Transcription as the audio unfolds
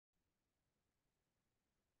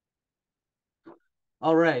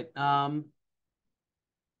All right. Well,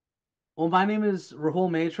 my name is Rahul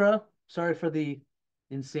Matra. Sorry for the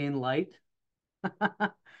insane light.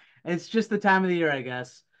 It's just the time of the year, I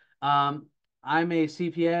guess. Um, I'm a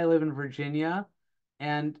CPA. I live in Virginia,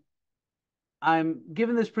 and I'm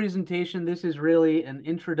giving this presentation. This is really an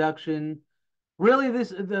introduction. Really,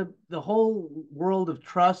 the whole world of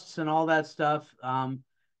trusts and all that stuff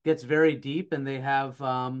gets very deep, and they have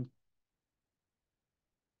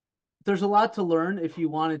there's a lot to learn if you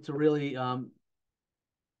wanted to really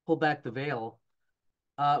pull back the veil.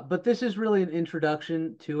 But this is really an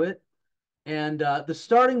introduction to it. And the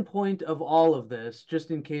starting point of all of this, just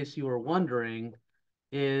in case you were wondering,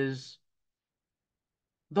 is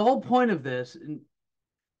the whole point of this.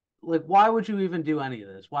 Like, why would you even do any of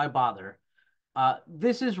this? Why bother?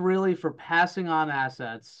 This is really for passing on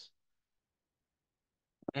assets,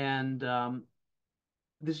 and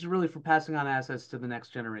this is really for passing on assets to the next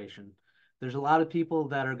generation. There's a lot of people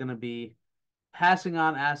that are going to be passing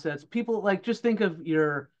on assets. People like just think of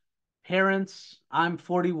your parents. I'm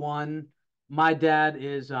 41. My dad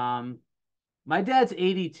is my dad's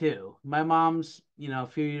 82. My mom's, a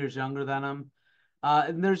few years younger than him.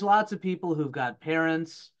 And there's lots of people who've got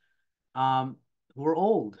parents um who are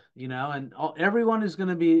old, and everyone is going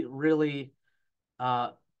to be really uh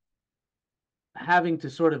having to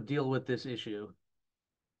sort of deal with this issue.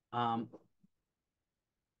 Um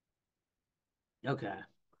okay.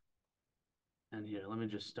 And here, let me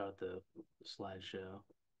just start the slideshow.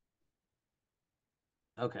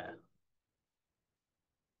 Okay.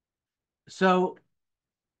 So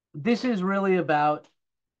this is really about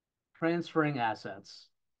transferring assets.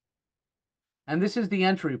 And this is the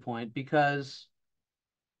entry point because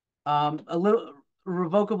a little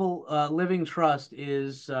revocable living trust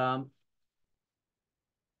is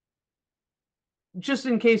just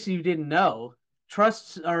in case you didn't know,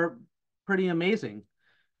 trusts are pretty amazing.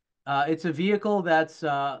 It's a vehicle that's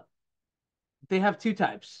they have two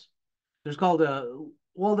types. There's called a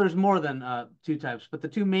well, there's more than two types, but the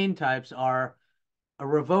two main types are a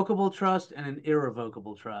revocable trust and an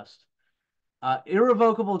irrevocable trust.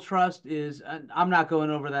 Irrevocable trust is, I'm not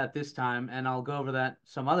going over that this time, and I'll go over that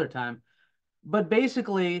some other time. But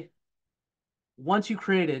basically, once you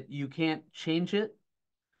create it, you can't change it,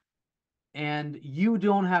 and you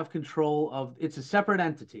don't have control of. It's a separate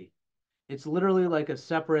entity. It's literally like a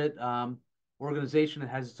separate organization that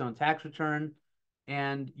has its own tax return,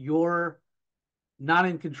 and you're not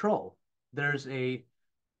in control. There's a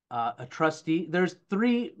trustee. There's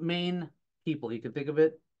three main people. You can think of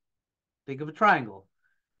it. Think of a triangle.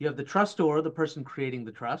 You have the trustor, the person creating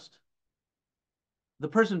the trust, the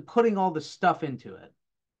person putting all the stuff into it.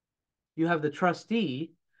 You have the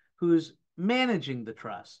trustee who's managing the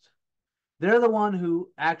trust. They're the one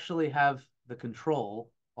who actually have the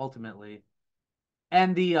control ultimately.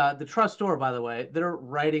 And the trustor, by the way, they're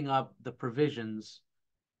writing up the provisions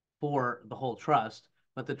for the whole trust,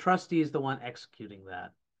 but the trustee is the one executing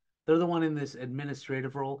that. They're the one in this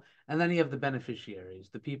administrative role, and then you have the beneficiaries,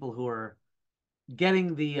 the people who are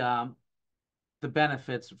getting the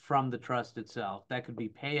benefits from the trust itself. That could be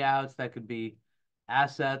payouts, that could be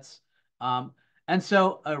assets. Um, and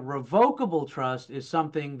so a revocable trust is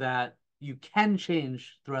something that you can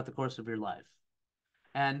change throughout the course of your life.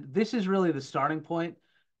 And this is really the starting point.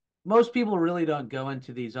 Most people really don't go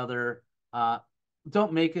into these other,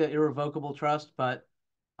 don't make an irrevocable trust, but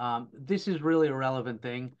this is really a relevant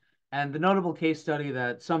thing. And the notable case study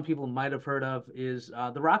that some people might have heard of is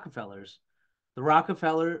the Rockefellers. The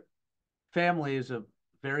Rockefeller family is a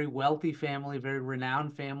very wealthy family, very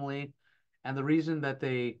renowned family, and the reason that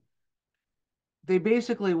they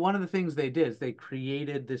basically one of the things they did is they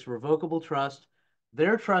created this revocable trust.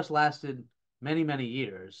 Their trust lasted many, many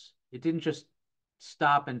years. It didn't just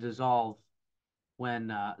stop and dissolve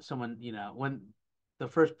when someone, when the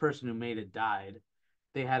first person who made it died.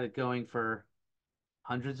 They had it going for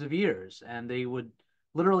hundreds of years, and they would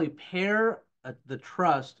literally pair the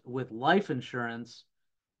trust with life insurance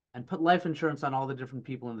and put life insurance on all the different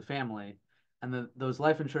people in the family, and those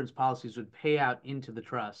life insurance policies would pay out into the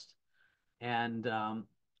trust, and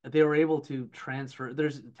they were able to transfer.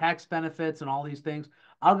 There's tax benefits and all these things.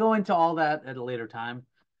 I'll go into all that at a later time,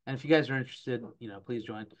 and if you guys are interested, please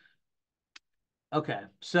join. Okay,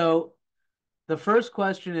 so the first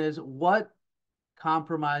question is what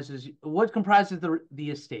comprises the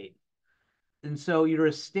estate? And so your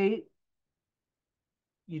estate,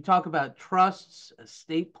 you talk about trusts,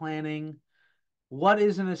 estate planning. What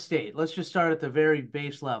is an estate? Let's just start at the very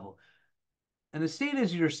base level. An estate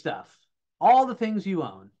is your stuff, all the things you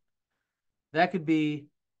own. That could be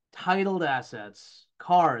titled assets,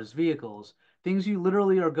 cars, vehicles, things you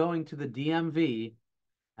literally are going to the DMV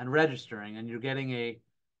and registering, and you're getting a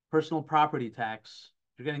personal property tax.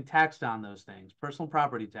 You're getting taxed on those things. Personal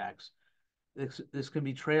property tax. This can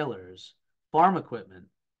be trailers, farm equipment,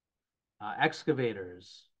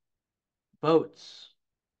 excavators, boats,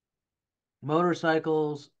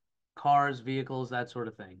 motorcycles, cars, vehicles, that sort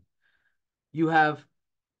of thing. You have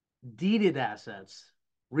deeded assets,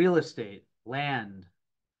 real estate, land,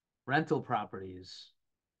 rental properties,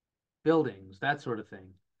 buildings, that sort of thing.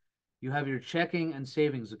 You have your checking and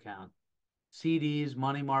savings account, CDs,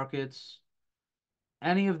 money markets,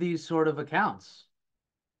 any of these sort of accounts.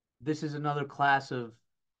 This is another class of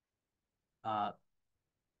uh,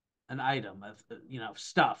 an item of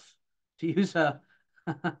stuff, to use a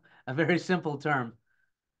a very simple term.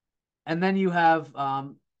 And then you have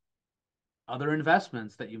other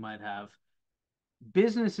investments that you might have.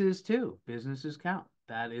 Businesses too. Businesses count.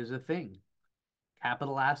 That is a thing.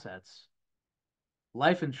 Capital assets.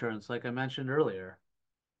 Life insurance, like I mentioned earlier.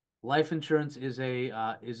 Life insurance is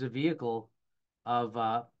a vehicle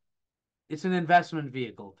of it's an investment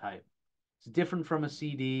vehicle type. It's different from a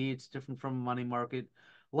CD. It's different from a money market.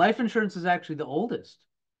 Life insurance is actually the oldest.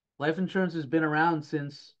 Life insurance has been around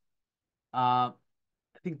since I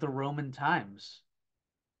think the Roman times.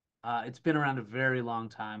 It's been around a very long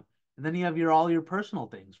time. And then you have all your personal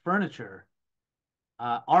things, furniture,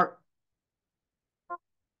 art,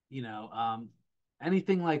 you know,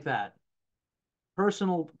 anything like that.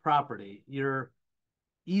 Personal property, your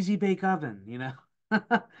easy bake oven,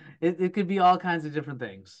 it could be all kinds of different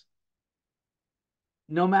things.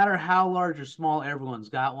 No matter how large or small, everyone's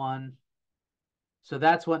got one. So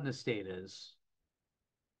that's what an estate is.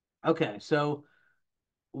 Okay, so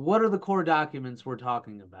what are the core documents we're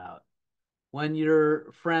talking about? When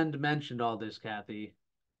your friend mentioned all this, Kathy,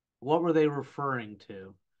 what were they referring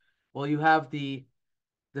to? Well, you have the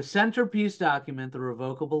centerpiece document, the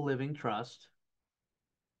Revocable Living Trust.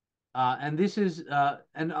 And this is,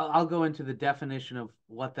 and I'll go into the definition of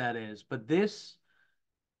what that is, but this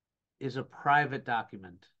is a private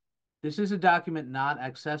document. This is a document not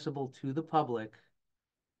accessible to the public,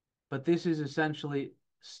 but this is essentially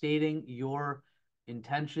stating your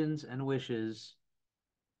intentions and wishes,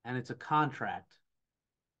 and it's a contract,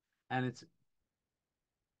 and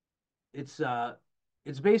it's uh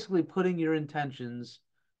it's basically putting your intentions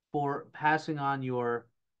for passing on your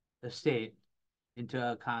estate into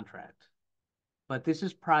a contract. But this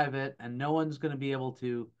is private, and no one's going to be able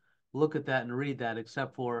to look at that and read that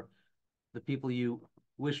except for the people you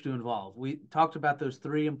wish to involve. We talked about those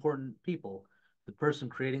three important people: the person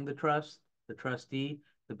creating the trust, the trustee,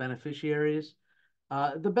 the beneficiaries.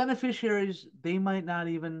 The beneficiaries, they might not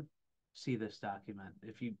even see this document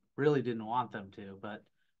if you really didn't want them to, but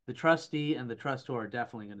the trustee and the trustor are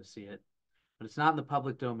definitely going to see it, but it's not in the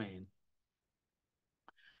public domain.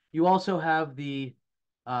 You also have the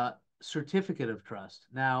uh, certificate of trust.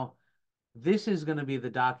 Now, this is going to be the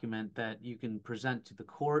document that you can present to the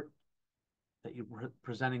court, that you're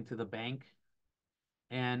presenting to the bank.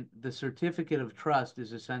 And the certificate of trust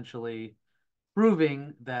is essentially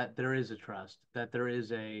proving that there is a trust, that there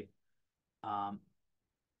is um,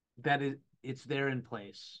 that it's there in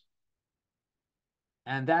place.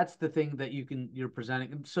 And that's the thing that you're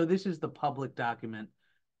presenting. So this is the public document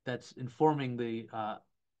that's informing the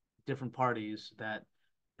different parties that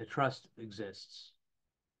a trust exists.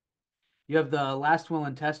 You have the last will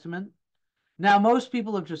and testament. Now, most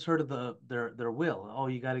people have just heard of their will. Oh,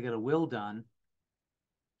 you got to get a will done.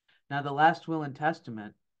 Now, the last will and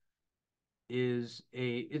testament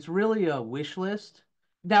it's really a wish list.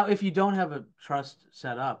 Now, if you don't have a trust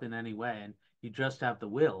set up in any way and you just have the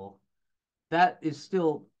will, that is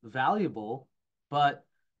still valuable, but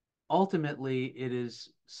ultimately it is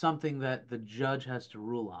something that the judge has to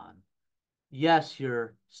rule on. Yes,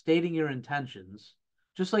 you're stating your intentions,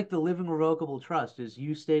 just like the living revocable trust is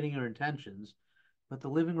you stating your intentions, but the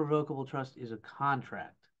living revocable trust is a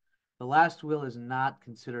contract. The last will is not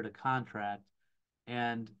considered a contract,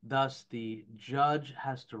 and thus the judge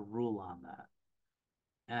has to rule on that.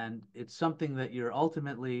 And it's something that you're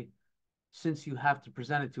ultimately, since you have to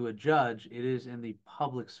present it to a judge, it is in the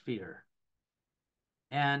public sphere.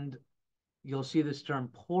 And you'll see this term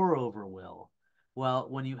pour over will. Well,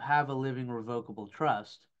 when you have a living revocable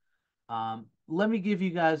trust, let me give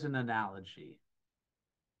you guys an analogy.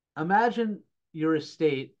 Imagine your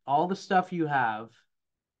estate, all the stuff you have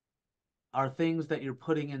are things that you're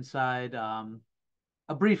putting inside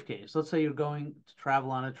a briefcase. Let's say you're going to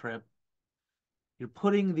travel on a trip. You're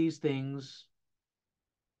putting these things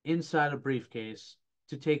inside a briefcase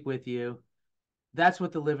to take with you. That's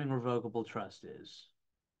what the living revocable trust is.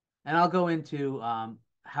 And I'll go into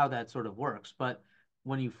how that sort of works. But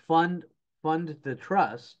when you fund fund the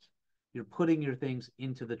trust, you're putting your things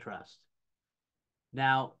into the trust.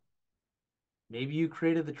 Now, maybe you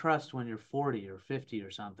created the trust when you're 40 or 50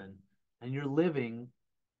 or something, and you're living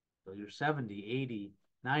till you're 70, 80,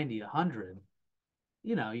 90, 100.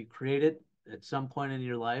 You create it at some point in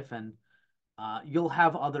your life, and you'll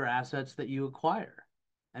have other assets that you acquire.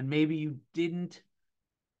 And maybe you didn't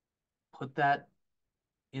put that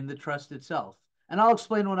in the trust itself. And I'll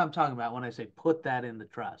explain what I'm talking about when I say put that in the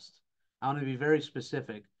trust. I want to be very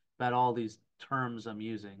specific about all these terms I'm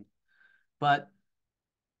using. But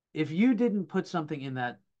if you didn't put something in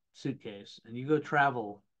that suitcase and you go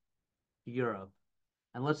travel to Europe,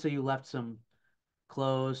 and let's say you left some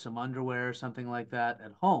clothes, some underwear, something like that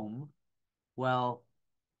at home, well,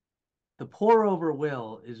 the pour over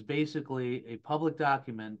will is basically a public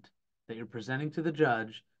document that you're presenting to the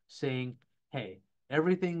judge saying, hey,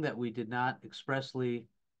 everything that we did not expressly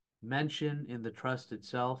mention in the trust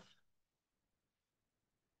itself,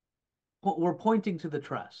 we're pointing to the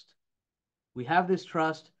trust. We have this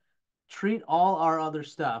trust. Treat all our other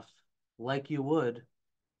stuff like you would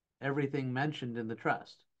everything mentioned in the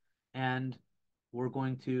trust. And we're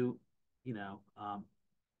going to, you know,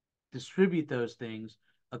 distribute those things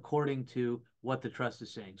according to what the trust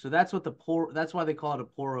is saying. So that's why they call it a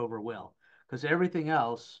pour over will, because everything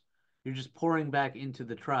else you're just pouring back into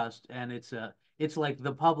the trust, and it's like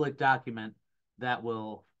the public document that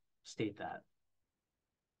will state that.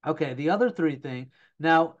 Okay, the other three thing.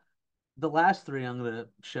 Now, the last three I'm going to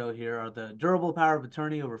show here are the durable power of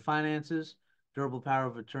attorney over finances, durable power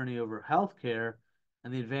of attorney over healthcare,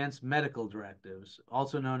 and the advanced medical directives,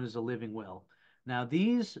 also known as a living will. Now,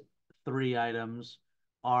 these three items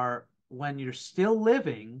are when you're still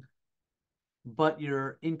living, but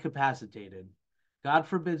you're incapacitated. God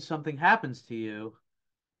forbid something happens to you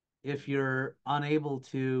if you're unable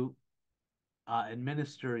to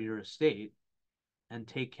administer your estate and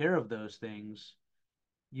take care of those things.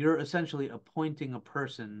 You're essentially appointing a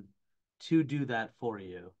person to do that for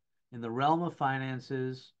you in the realm of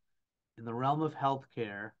finances, in the realm of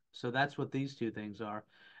healthcare. So that's what these two things are.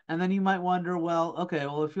 And then you might wonder, well, okay,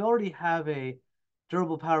 well, if you already have a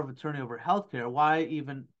durable power of attorney over healthcare, why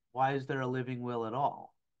is there a living will at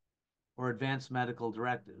all? Or advanced medical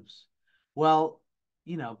directives? Well,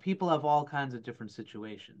 people have all kinds of different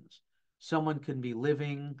situations. Someone can be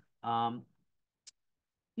living, let's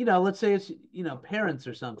say it's, parents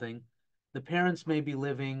or something. The parents may be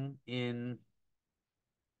living in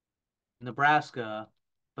Nebraska,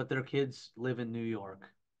 but their kids live in New York.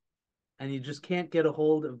 And you just can't get a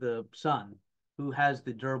hold of the son who has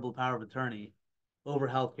the durable power of attorney over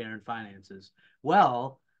healthcare and finances.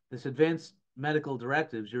 Well, this advanced medical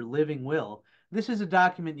directives, your living will, this is a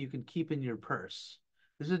document you can keep in your purse.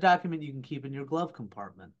 This is a document you can keep in your glove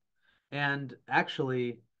compartment. And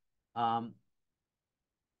actually, um,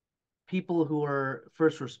 people who are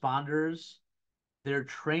first responders, they're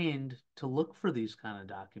trained to look for these kind of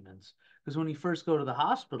documents because when you first go to the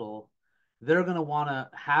hospital, they're going to want to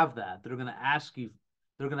have that. They're going to ask you,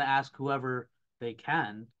 they're going to ask whoever they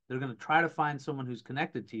can. They're going to try to find someone who's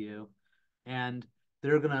connected to you, and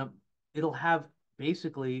they're going to, it'll have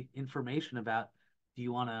basically information about, do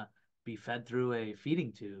you want to be fed through a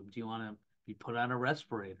feeding tube? Do you want to be put on a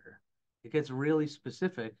respirator? It gets really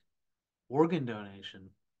specific. Organ donation,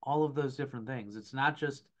 all of those different things. It's not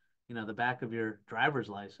just, the back of your driver's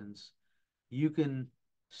license. You can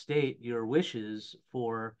state your wishes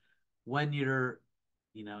for when you're,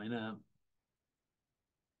 in a,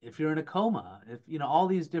 if you're in a coma, if, all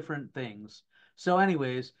these different things. So,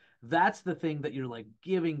 anyways, that's the thing that you're like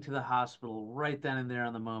giving to the hospital right then and there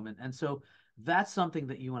on the moment. And so that's something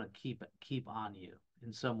that you want to keep on you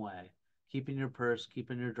in some way. Keep in your purse, keep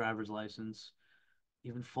in your driver's license,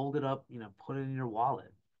 even fold it up, put it in your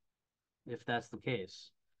wallet if that's the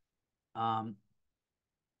case. Um,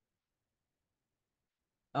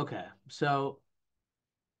 okay, so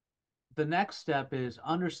the next step is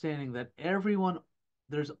understanding that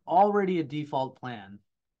there's already a default plan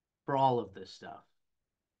for all of this stuff.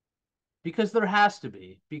 Because there has to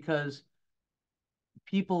be, because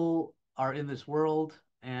people are in this world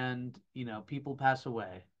and, people pass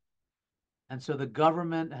away. And so the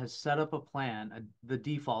government has set up a plan, the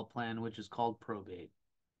default plan, which is called probate.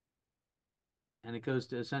 And it goes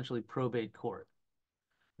to essentially probate court.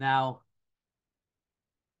 Now,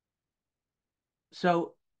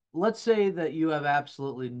 so let's say that you have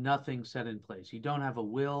absolutely nothing set in place. You don't have a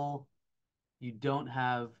will, you don't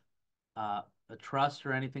have a trust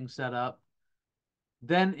or anything set up.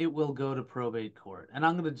 Then it will go to probate court. And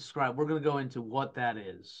we're going to go into what that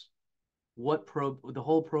is, the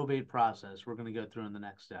whole probate process we're going to go through in the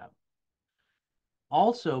next step.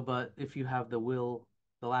 Also, but if you have the will,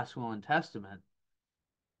 the last will and testament,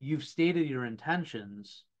 you've stated your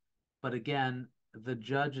intentions, but again, the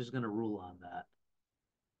judge is going to rule on that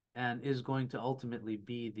and is going to ultimately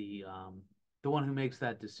be the one who makes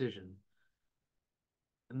that decision.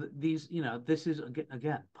 And these, this is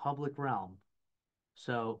again public realm,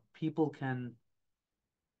 so people can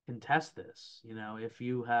contest this. If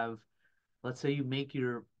you have, let's say, you make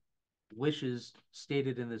your wishes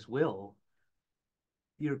stated in this will,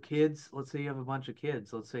 your kids, let's say you have a bunch of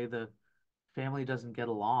kids, let's say the family doesn't get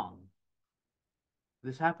along.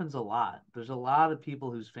 This happens a lot. There's a lot of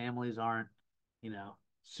people whose families aren't,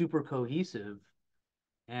 super cohesive,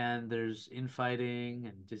 and there's infighting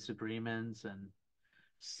and disagreements. And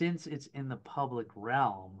since it's in the public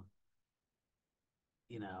realm,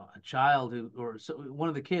 a child who, or so one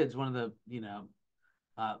of the kids, one of the,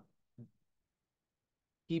 uh,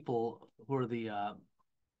 people who are the,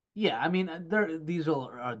 yeah, I mean, these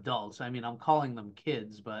are adults. I mean, I'm calling them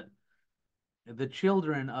kids, but the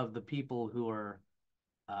children of the people who are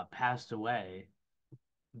passed away,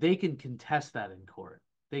 they can contest that in court.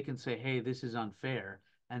 They can say, "Hey, this is unfair,"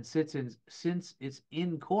 and since it's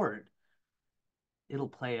in court, it'll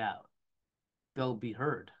play out. They'll be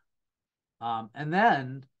heard. And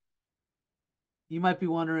then you might be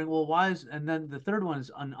wondering, well, why is? And then the third one is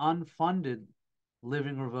an unfunded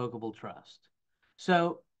living revocable trust.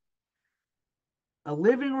 So a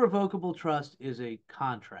living revocable trust is a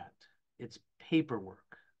contract. It's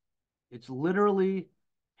paperwork. It's literally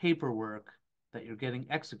paperwork that you're getting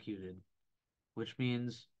executed, which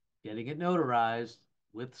means getting it notarized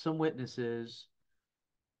with some witnesses.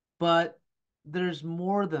 But there's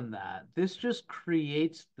more than that. This just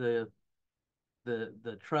creates the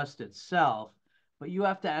trust itself, but you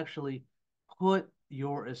have to actually put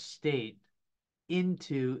your estate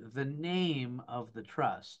into the name of the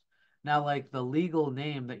trust. Now, like the legal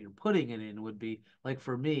name that you're putting it in would be, like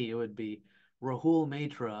for me, it would be Rahul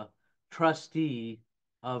Matra, trustee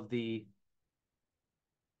of the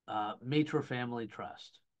Matra Family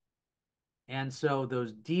Trust. And so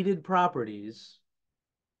those deeded properties,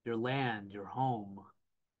 your land, your home,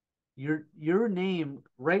 your name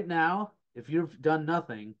right now, if you've done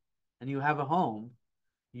nothing and you have a home,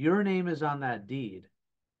 your name is on that deed.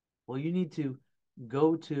 Well, you need to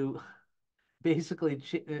go to basically,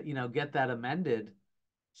 get that amended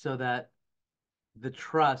so that the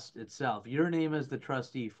trust itself, your name as the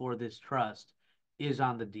trustee for this trust, is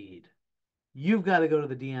on the deed. You've got to go to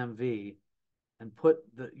the DMV and put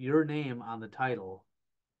your name on the title.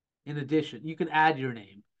 In addition, you can add your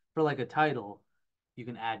name for like a title. You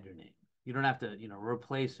can add your name. You don't have to,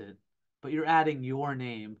 replace it, but you're adding your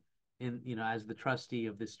name in, as the trustee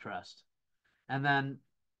of this trust. And then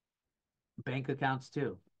bank accounts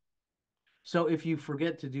too. So if you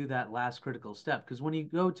forget to do that last critical step, because when you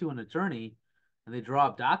go to an attorney and they draw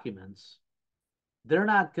up documents, they're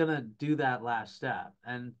not going to do that last step.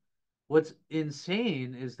 And what's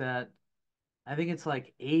insane is that I think it's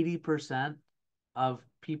like 80% of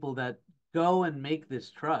people that go and make this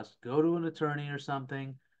trust go to an attorney or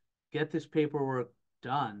something, get this paperwork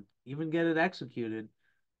done, even get it executed,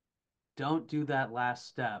 don't do that last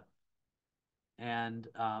step. And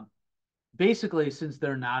basically, since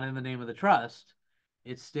they're not in the name of the trust,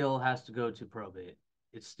 it still has to go to probate.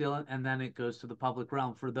 It's still, and then it goes to the public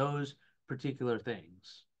realm for those particular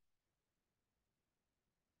things.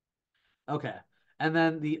 Okay. And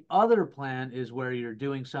then the other plan is where you're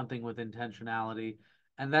doing something with intentionality.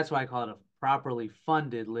 And that's why I call it a properly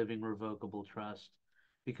funded living revocable trust,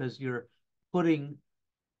 because you're putting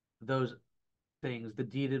those things, the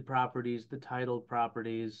deeded properties, the titled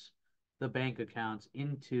properties, the bank accounts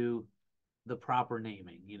into the proper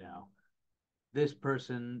naming, this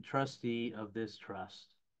person, trustee of this trust.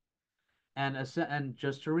 And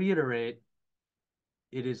just to reiterate,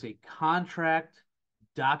 it is a contract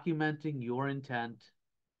documenting your intent,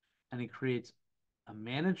 and it creates a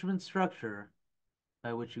management structure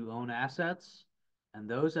by which you own assets, and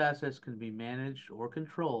those assets can be managed or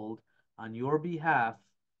controlled on your behalf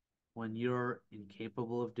when you're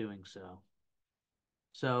incapable of doing so.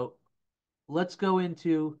 So let's go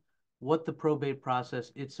into what the probate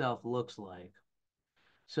process itself looks like.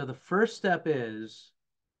 So the first step is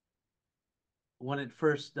when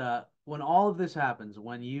all of this happens,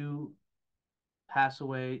 when you pass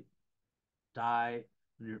away, die,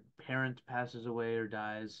 when your parent passes away or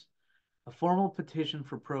dies, a formal petition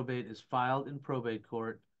for probate is filed in probate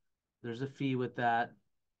court. There's a fee with that.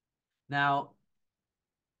 Now,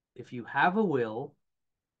 if you have a will,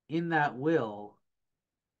 in that will,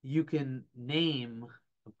 you can name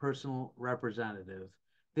a personal representative.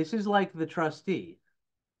 This is like the trustee.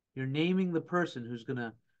 You're naming the person who's going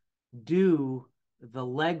to do the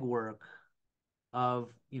legwork of,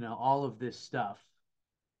 all of this stuff.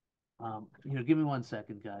 Give me 1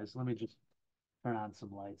 second, guys. Let me just turn on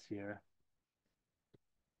some lights here.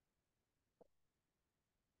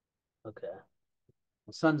 Okay.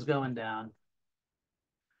 The sun's going down.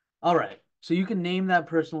 All right. So you can name that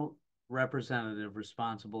personal representative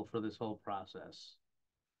responsible for this whole process.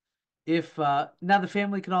 If Now the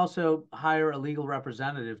family can also hire a legal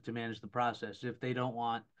representative to manage the process if they don't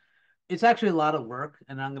want. It's actually a lot of work,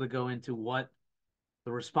 and I'm going to go into what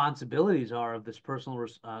the responsibilities are of this personal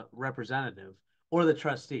representative or the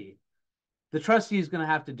trustee. The trustee is going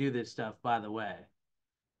to have to do this stuff, by the way.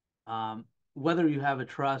 Um, Whether you have a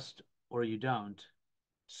trust or you don't,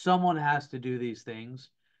 someone has to do these things.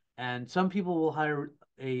 And some people will hire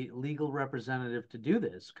a legal representative to do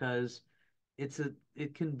this because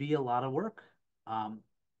it can be a lot of work. Um,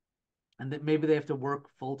 and that maybe they have to work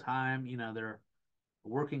full time, they're a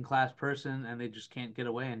working class person and they just can't get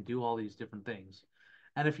away and do all these different things.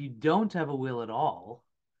 And if you don't have a will at all,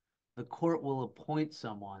 the court will appoint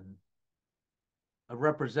someone, a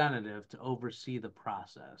representative, to oversee the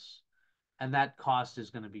process. And that cost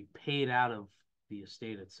is going to be paid out of the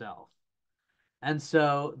estate itself. And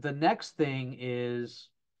so the next thing is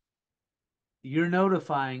you're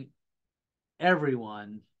notifying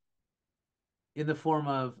everyone in the form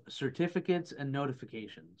of certificates and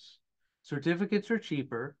notifications. Certificates are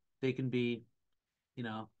cheaper. They can be, you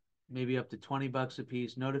know, maybe up to $20 a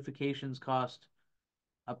piece. Notifications cost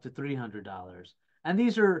up to $300. And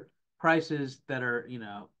these are prices that are,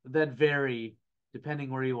 that vary depending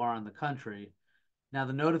where you are in the country. Now,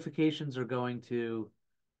 the notifications are going to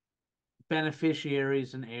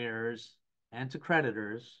beneficiaries and heirs and to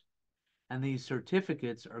creditors, and these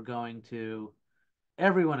certificates are going to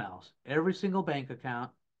everyone else, every single bank account,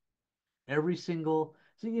 every single,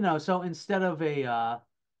 so instead of a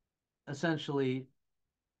essentially,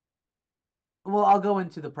 well, I'll go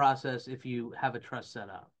into the process if you have a trust set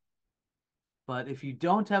up. But if you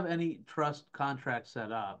don't have any trust contract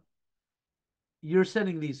set up, you're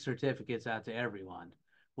sending these certificates out to everyone,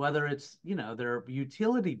 whether it's, their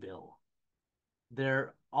utility bill,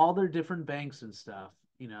 their all their different banks and stuff,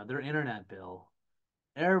 their internet bill.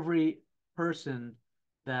 Every person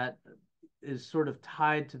that is sort of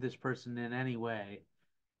tied to this person in any way,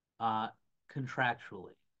 uh,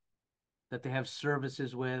 contractually, that they have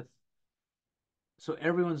services with. So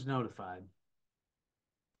everyone's notified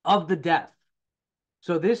of the death.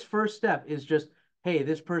 So this first step is just, hey,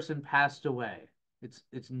 this person passed away.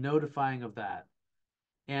 It's notifying of that,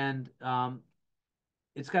 and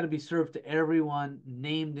it's got to be served to everyone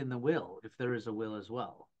named in the will if there is a will as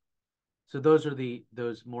well. So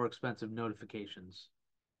those more expensive notifications.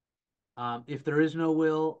 If there is no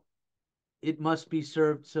will, it must be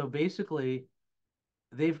served. So basically,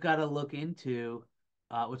 they've got to look into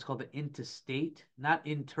what's called the intestate, not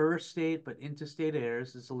interstate, but intestate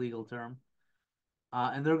heirs. It's a legal term.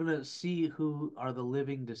 And they're going to see who are the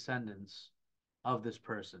living descendants of this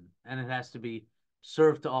person. And it has to be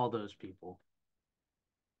served to all those people.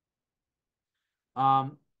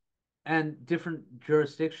 Um, and different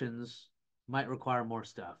jurisdictions might require more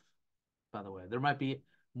stuff, by the way. There might be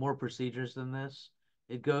more procedures than this.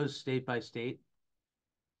 It goes state by state.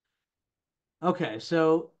 Okay,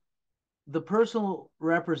 so the personal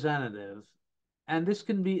representative, and this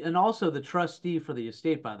can be, and also the trustee for the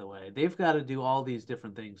estate, by the way, they've got to do all these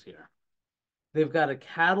different things here. They've got to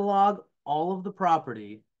catalog all of the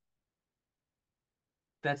property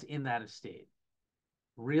that's in that estate,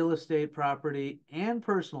 real estate property and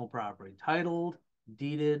personal property, titled,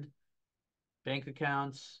 deeded, bank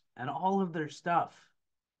accounts, and all of their stuff.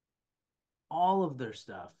 All of their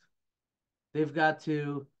stuff. They've got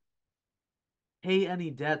to pay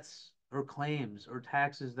any debts or claims or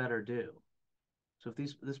taxes that are due. So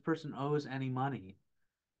if this person owes any money,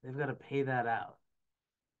 they've got to pay that out.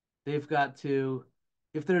 They've got to,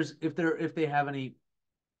 if they have any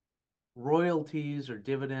royalties or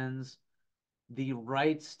dividends, the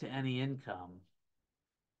rights to any income,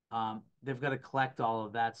 they've got to collect all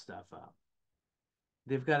of that stuff up.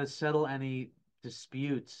 They've got to settle any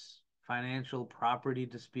disputes, financial property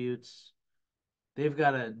disputes. They've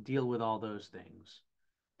got to deal with all those things.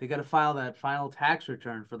 They got to file that final tax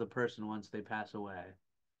return for the person once they pass away.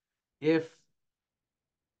 If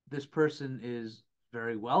this person is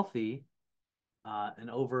very wealthy, and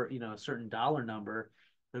over, a certain dollar number,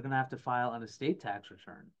 they're going to have to file an estate tax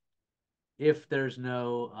return. If there's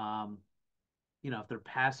no, if they're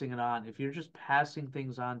passing it on, if you're just passing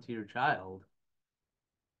things on to your child,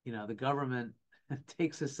 the government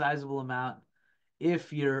takes a sizable amount.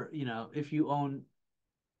 If you own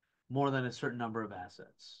more than a certain number of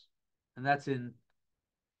assets. And that's in,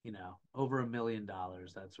 over $1 million,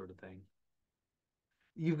 that sort of thing.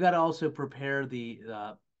 You've got to also prepare the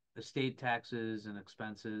estate taxes and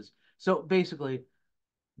expenses. So basically,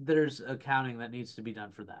 there's accounting that needs to be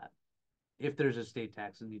done for that. If there's estate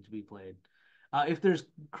tax that need to be paid, if there's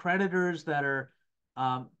creditors that are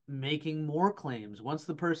making more claims once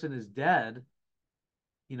the person is dead,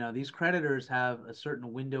 these creditors have a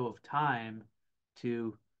certain window of time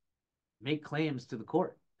to make claims to the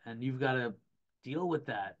court, and you've got to deal with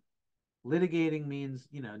that. Litigating means,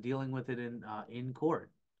 dealing with it in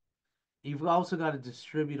court. You've also got to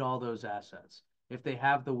distribute all those assets. If they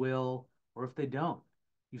have the will or if they don't,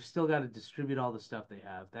 you've still got to distribute all the stuff they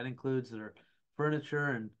have. That includes their furniture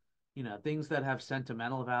and, things that have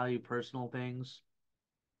sentimental value, personal things,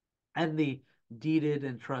 and the deeded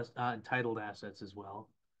and trust entitled assets as well.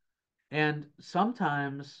 And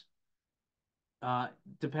sometimes, uh,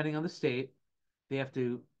 depending on the state, they have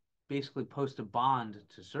to basically post a bond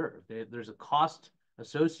to serve. There's a cost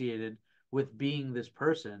associated with being this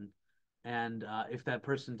person, and if that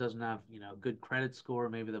person doesn't have good credit score,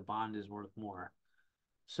 maybe the bond is worth more.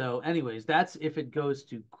 So, anyways, that's if it goes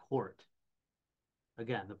to court.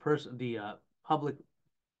 Again, the public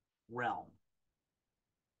realm.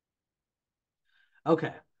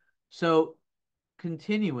 Okay, so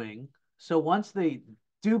continuing. So once they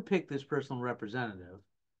do pick this personal representative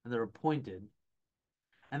and they're appointed,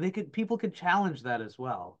 and people could challenge that as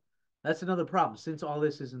well. That's another problem. Since all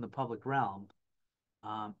this is in the public realm,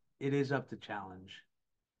 it is up to challenge.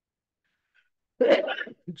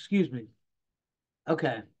 Excuse me.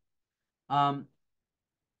 Okay. Um,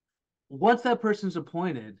 Once that person's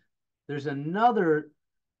appointed, there's another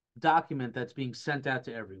document that's being sent out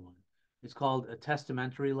to everyone. It's called a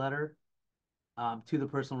testamentary letter to the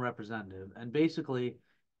personal representative. And basically,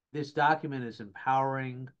 this document is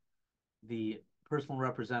empowering the personal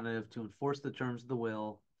representative to enforce the terms of the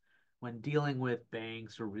will when dealing with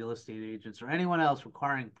banks or real estate agents or anyone else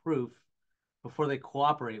requiring proof before they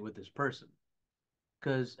cooperate with this person.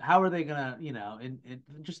 Because how are they gonna,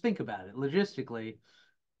 just think about it logistically.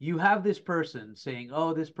 You have this person saying,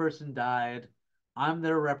 "Oh, this person died. I'm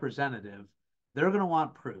their representative." They're gonna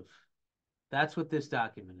want proof. That's what this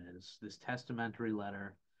document is. This testamentary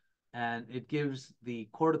letter, and it gives the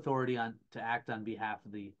court authority to act on behalf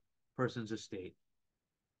of the person's estate.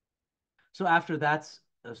 So after that's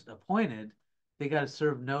appointed, they got to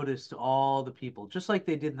serve notice to all the people, just like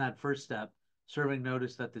they did in that first step, serving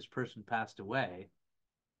notice that this person passed away.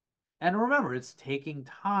 And remember, it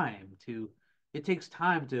takes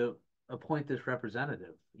time to appoint this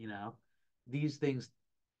representative. These things.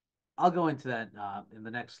 I'll go into that in the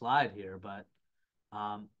next slide here, but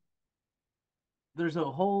um, there's a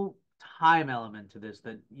whole time element to this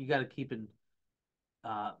that you got to keep in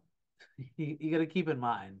uh, you got to keep in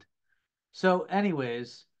mind. So,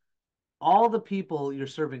 anyways, all the people you're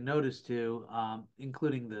serving notice to,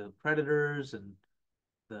 including the creditors and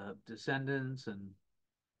the descendants, and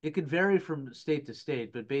it could vary from state to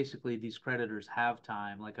state, but basically these creditors have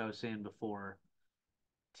time, like I was saying before,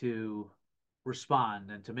 to respond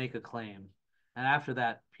and to make a claim. And after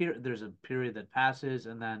that, there's a period that passes,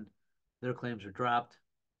 and then their claims are dropped.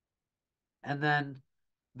 And then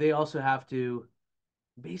they also have to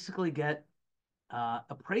basically get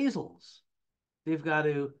appraisals. They've got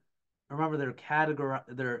to remember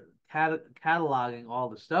they're cataloging all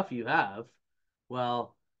the stuff you have.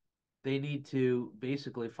 Well, they need to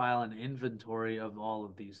basically file an inventory of all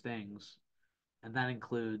of these things, and that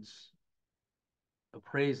includes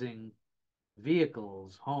appraising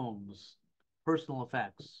vehicles, homes, personal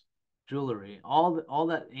effects, jewelry, all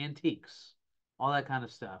that antiques, all that kind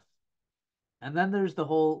of stuff. And then there's the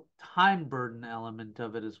whole time burden element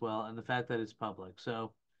of it as well, and the fact that it's public.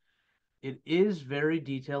 So it is very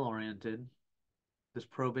detail oriented, this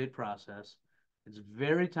probate process. It's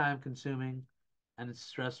very time consuming and it's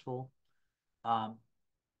stressful. Um,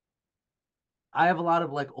 I have a lot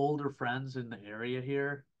of like older friends in the area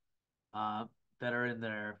here uh, that are in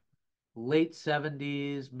their late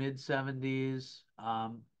 70s, mid 70s.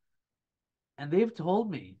 And they've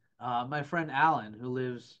told me, my friend Alan, who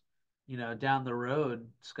lives, down the road,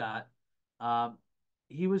 Scott, um,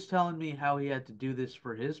 he was telling me how he had to do this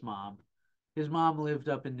for his mom. His mom lived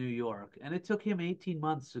up in New York, and it took him 18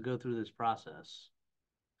 months to go through this process.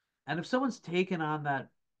 And if someone's taken on that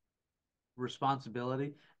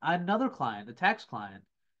responsibility, another client, a tax client,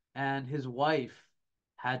 and his wife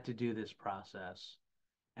had to do this process.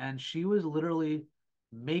 And she was literally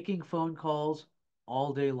making phone calls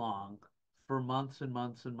all day long for months and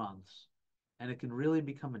months and months. And it can really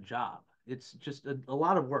become a job. It's just a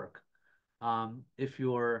lot of work if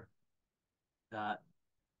you're Uh,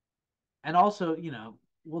 and also,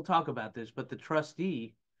 we'll talk about this, but the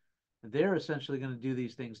trustee, they're essentially going to do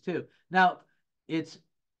these things too. Now, it's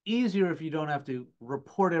easier if you don't have to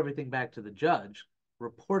report everything back to the judge,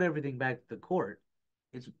 report everything back to the court.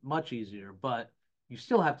 It's much easier, but you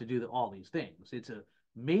still have to do all these things. It's a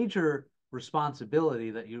major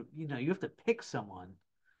responsibility that you have to pick someone.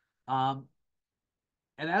 Um,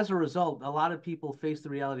 and as a result, a lot of people face the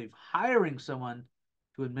reality of hiring someone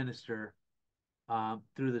to administer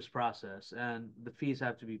through this process, and the fees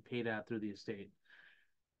have to be paid out through the estate.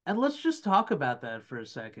 And let's just talk about that for a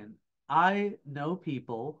second. I know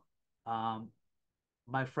people, um,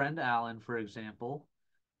 my friend Alan, for example,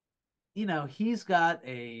 he's got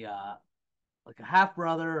a like a half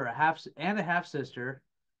brother or a half sister,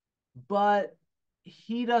 but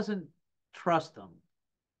he doesn't trust them.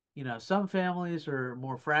 Some families are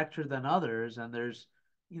more fractured than others, and there's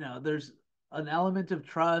an element of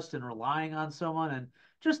trust and relying on someone. And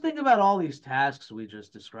just think about all these tasks we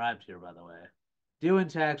just described here, by the way. Doing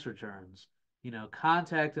tax returns,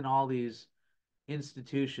 contacting all these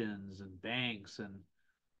institutions and banks and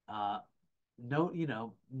uh,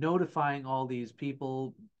 notifying all these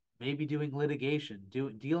people, maybe doing litigation,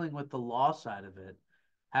 dealing with the law side of it,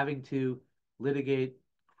 having to litigate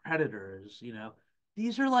creditors,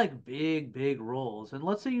 these are like big, big roles. And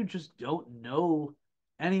let's say you just don't know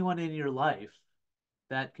anyone in your life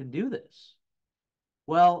that can do this.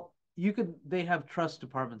 Well, they have trust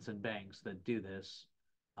departments and banks that do this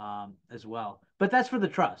as well. But that's for the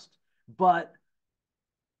trust. But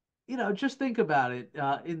just think about it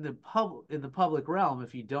in the public realm.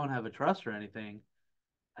 If you don't have a trust or anything,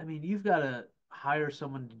 I mean, you've got to hire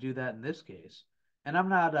someone to do that in this case. And I'm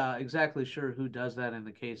not exactly sure who does that in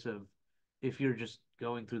the case of if you're just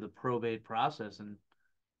going through the probate process and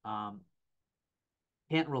um,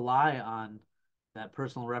 can't rely on that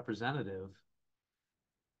personal representative.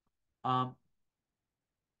 Um,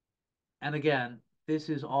 and again, this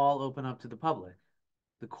is all open up to the public.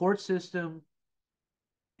 The court system,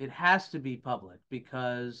 it has to be public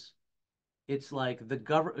because it's where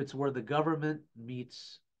the government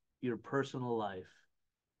meets your personal life.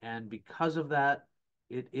 And because of that,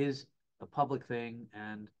 it is a public thing,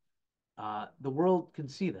 and the world can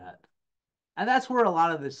see that. And that's where a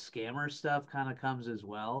lot of this scammer stuff kind of comes as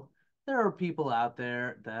well. There are people out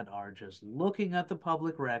there that are just looking at the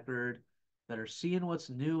public record, that are seeing what's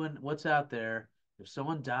new and what's out there. If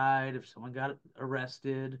someone died, if someone got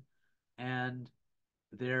arrested, and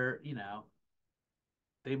they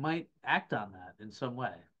might act on that in some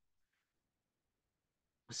way.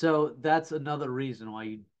 So that's another reason why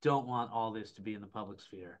you don't want all this to be in the public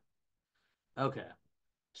sphere. Okay.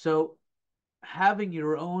 So having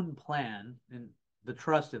your own plan, in the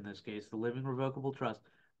trust in this case, the living revocable trust,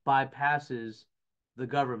 bypasses the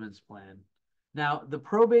government's plan. Now, the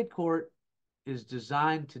probate court is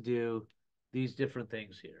designed to do these different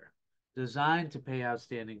things here, designed to pay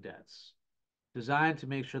outstanding debts, designed to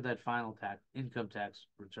make sure that final income tax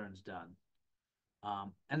returns done,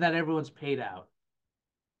 and that everyone's paid out,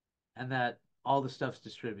 and that all the stuff's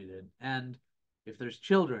distributed. And if there's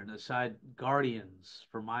children, aside guardians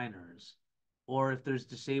for minors, or if there's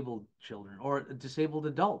disabled children or disabled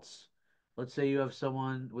adults. Let's say you have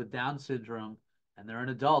someone with Down syndrome and they're an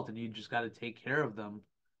adult and you just got to take care of them.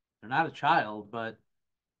 They're not a child, but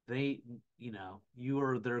you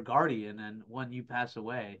are their guardian. And when you pass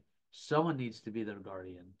away, someone needs to be their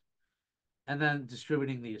guardian. And then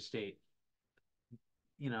distributing the estate,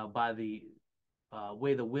 by the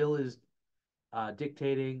way the will is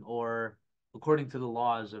dictating or according to the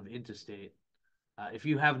laws of intestate, if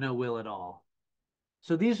you have no will at all.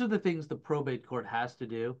 So these are the things the probate court has to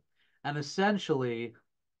do. And essentially,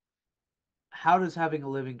 how does having a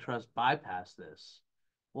living trust bypass this?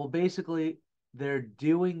 Well, basically, they're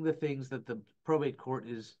doing the things that the probate court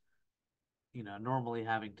is, normally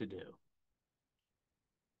having to do.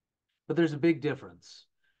 But there's a big difference.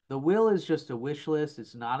 The will is just a wish list,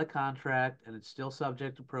 it's not a contract, and it's still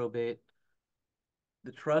subject to probate.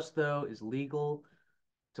 The trust, though, is legal.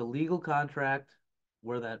 It's a legal contract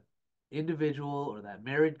where that individual or that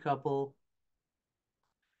married couple,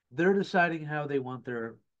 they're deciding how they want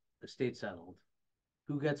their estate settled,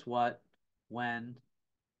 who gets what, when,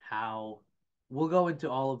 how. We'll go into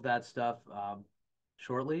all of that stuff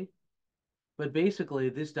shortly. But basically,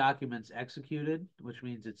 this document's executed, which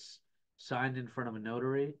means it's signed in front of a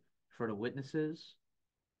notary, in front of witnesses,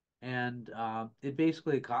 and it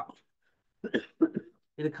basically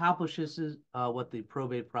it accomplishes what the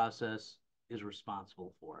probate process is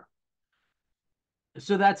responsible for.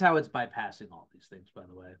 So that's how it's bypassing all these things, by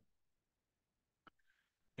the way.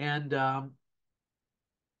 And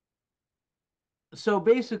So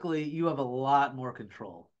basically, you have a lot more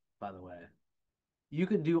control, by the way. You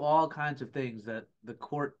can do all kinds of things that the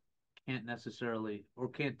court can't necessarily or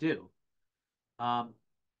can't do. Um,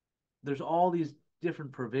 there's all these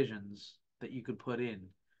different provisions that you could put in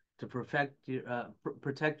to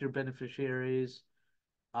protect your beneficiaries,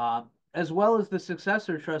 as well as the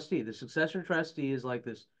successor trustee. The successor trustee is like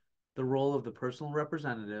this, the role of the personal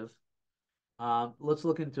representative. Let's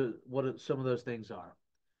look into what some of those things are.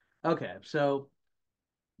 Okay, so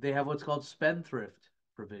they have what's called spendthrift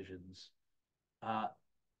provisions. Uh,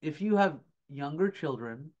 if you have younger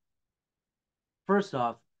children, first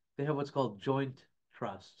off, they have what's called joint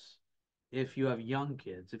trusts. If you have young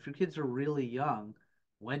kids, if your kids are really young,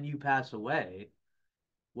 when you pass away,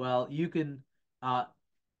 well, you can, uh,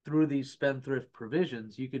 through these spendthrift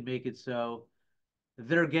provisions, you can make it so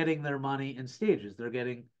they're getting their money in stages. They're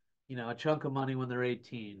getting, a chunk of money when they're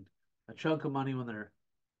 18, a chunk of money when they're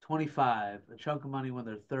 25, a chunk of money when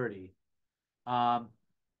they're 30. Um,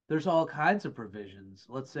 there's all kinds of provisions.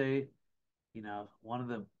 Let's say, one of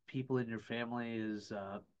the people in your family is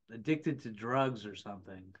addicted to drugs or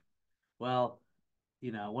something. Well,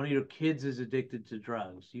 one of your kids is addicted to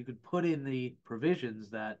drugs. You could put in the provisions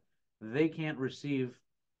that they can't receive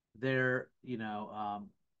their,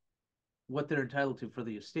 what they're entitled to for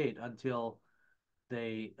the estate until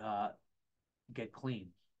they get clean,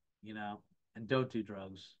 you know, and don't do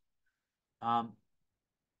drugs. Um,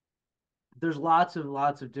 there's lots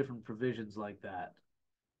of different provisions like that.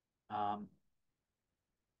 Um,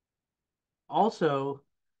 also,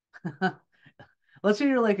 let's say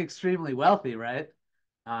you're like extremely wealthy, right?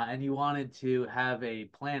 And you wanted to have a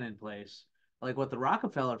plan in place. Like what the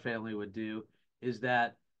Rockefeller family would do is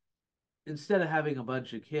that instead of having a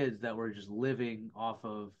bunch of kids that were just living off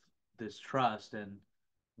of this trust and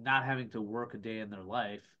not having to work a day in their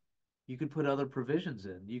life, you could put other provisions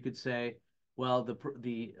in. You could say, well,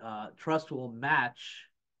 the trust will match,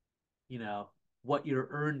 you know, what your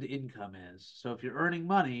earned income is. So if you're earning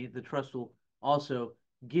money, the trust will also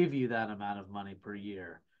give you that amount of money per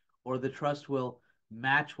year, or the trust will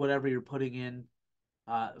match whatever you're putting in.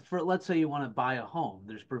 For let's say you want to buy a home,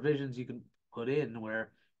 there's provisions you can put in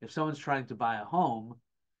where if someone's trying to buy a home,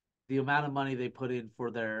 the amount of money they put in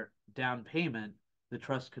for their down payment, the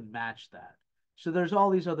trust can match that. So there's all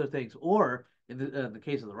these other things. Or in the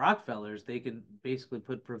case of the Rockefellers, they can basically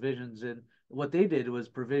put provisions in. What they did was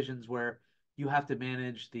provisions where you have to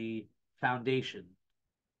manage the foundation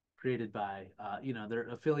created by, their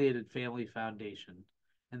affiliated family foundation,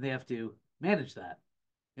 and they have to manage that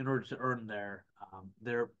in order to earn their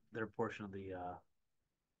portion of the,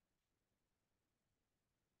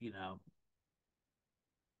 you know,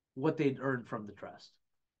 what they'd earned from the trust.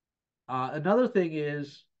 Another thing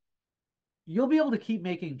is you'll be able to keep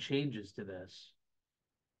making changes to this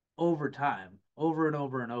over time, over and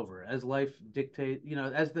over and over, as life dictate,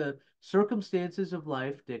 as the circumstances of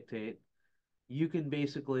life dictate, you can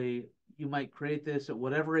basically, you might create this at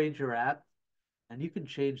whatever age you're at, and you can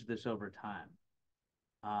change this over time.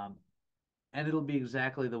 Um, and it'll be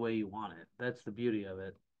exactly the way you want it. That's the beauty of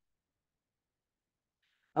it.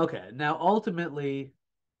 Okay, now ultimately,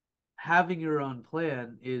 having your own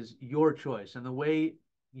plan is your choice. And the way,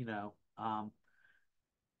 you know,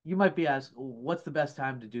 you might be asked, what's the best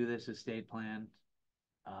time to do this estate plan?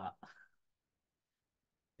 Uh,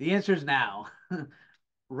 the answer is now,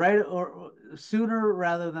 right? Or sooner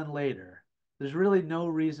rather than later. There's really no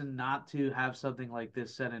reason not to have something like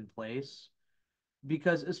this set in place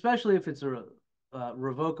because, especially if it's a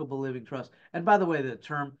revocable living trust. And by the way, the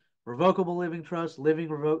term revocable living trust, living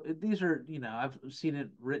revoke, these are, I've seen it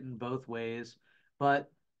written both ways,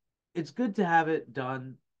 but it's good to have it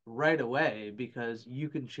done right away because you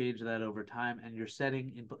can change that over time and you're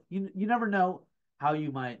setting in, you never know how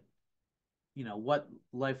you might, what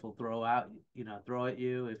life will throw at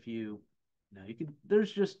you if you can,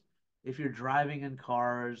 there's just, if you're driving in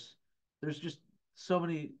cars, there's just so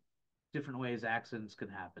many different ways accidents can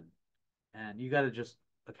happen and you got to just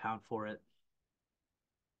account for it.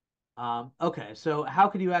 Okay, so how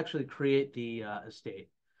can you actually create the estate?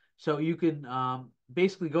 So you can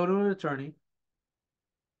basically go to an attorney.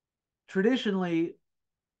 Traditionally,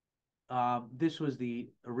 this was the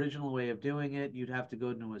original way of doing it. You'd have to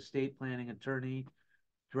go to an estate planning attorney,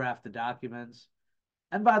 draft the documents.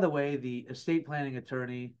 And by the way, the estate planning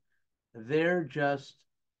attorney, they're just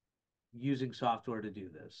using software to do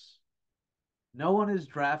this. No one is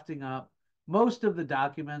drafting up most of the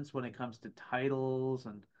documents when it comes to titles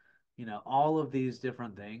and all of these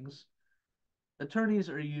different things. Attorneys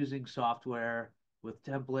are using software with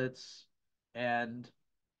templates and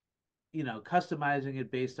customizing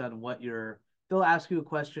it based on what you're, they'll ask you a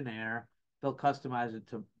questionnaire they'll customize it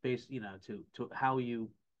to base, to how you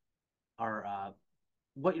are,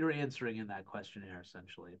 what you're answering in that questionnaire,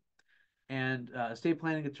 essentially. And estate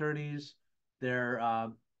planning attorneys, they're,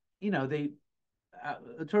 they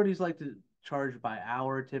attorneys like to charge by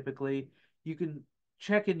hour typically. You can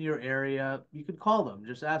check in your area. You can call them,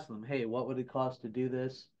 just ask them, hey, what would it cost to do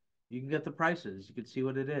this? You can get the prices. You can see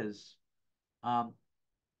what it is. Um,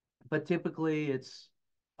 but typically it's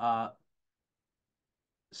uh,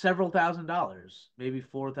 several $1,000s, maybe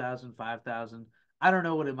 4,000, 5,000. I don't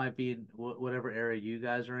know what it might be in whatever area you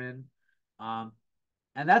guys are in. Um,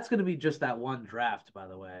 and that's going to be just that one draft, by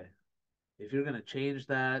the way. If you're going to change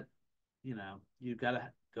that, you've got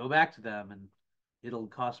to go back to them and it'll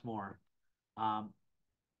cost more. Um,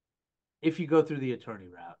 if you go through the attorney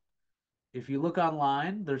route. If you look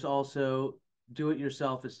online, there's also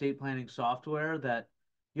do-it-yourself estate planning software that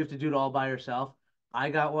you have to do it all by yourself.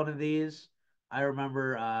 I got one of these. I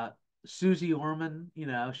remember Susie Orman,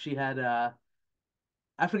 she had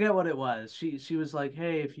I forget what it was. She was like,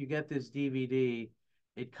 "Hey, if you get this DVD,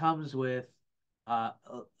 it comes with a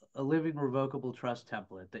living revocable trust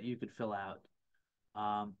template that you could fill out."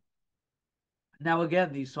 Um, Now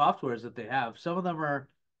again, these softwares that they have, some of them are,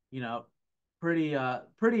 you know, pretty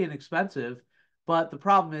inexpensive, but the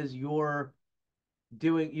problem is you're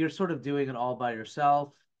sort of doing it all by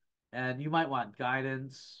yourself, and you might want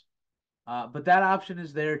guidance. But that option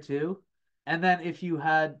is there too. And then if you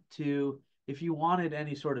wanted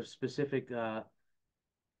any sort of specific, I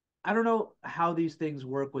don't know how these things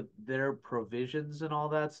work with their provisions and all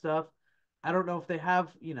that stuff. I don't know if they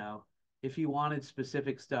have, if you wanted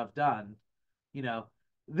specific stuff done, you know,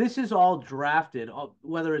 this is all drafted,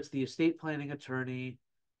 whether it's the estate planning attorney,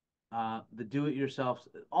 the do-it-yourself,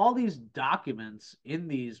 all these documents in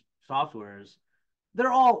these softwares,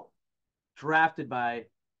 they're all drafted by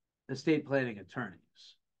estate planning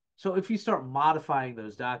attorneys. So if you start modifying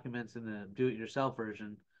those documents in the do-it-yourself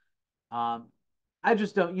version, um, I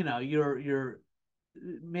just don't, you're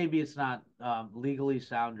maybe it's not legally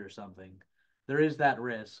sound or something. There is that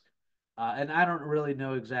risk, and I don't really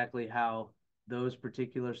know exactly how those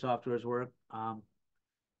particular softwares work,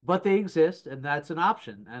 but they exist, and that's an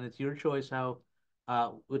option, and it's your choice how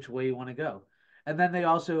which way you want to go. And then they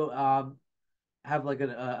also have like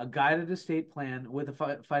a guided estate plan with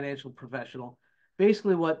a financial professional.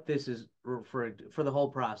 Basically, what this is referring to for the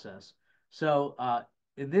whole process. So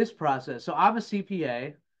in this process, so I'm a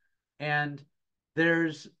CPA, and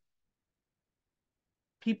there's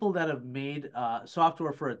people that have made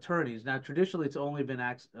software for attorneys. Now, traditionally, it's only been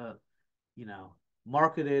you know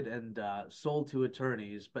marketed and sold to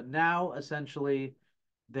attorneys, but now essentially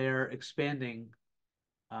they're expanding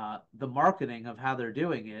the marketing of how they're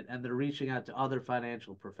doing it, and they're reaching out to other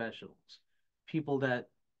financial professionals, people that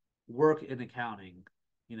work in accounting,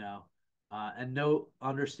 and know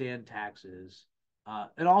understand taxes,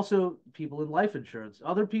 and also people in life insurance,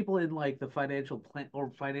 other people in like the financial plan or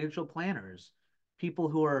financial planners, people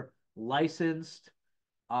who are licensed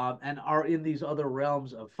and are in these other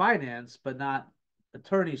realms of finance, but not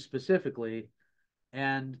attorneys specifically.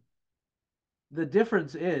 And the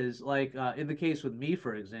difference is like in the case with me,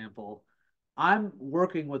 for example, I'm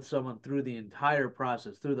working with someone through the entire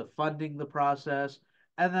process, through the funding the process,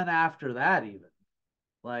 and then after that, even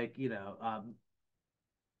like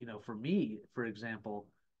for me, for example,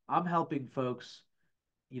 I'm helping folks.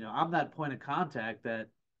 I'm that point of contact that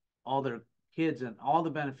all their kids and all the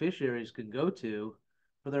beneficiaries can go to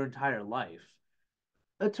for their entire life.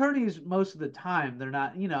 Attorneys, most of the time, they're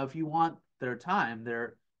not. If you want their time,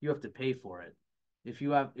 you have to pay for it. If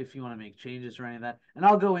you want to make changes or any of that, and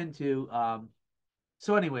I'll go into.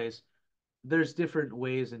 So, anyways, there's different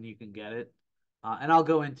ways and you can get it, and I'll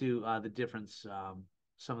go into the difference,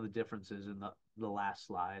 some of the differences in the last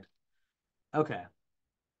slide. Okay,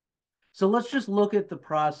 so let's just look at the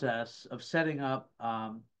process of setting up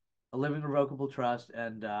a living revocable trust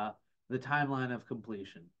and the timeline of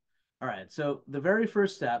completion. All right, so the very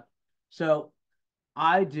first step. So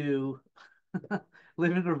I do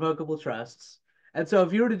living revocable trusts, and so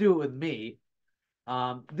if you were to do it with me,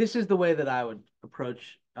 this is the way that I would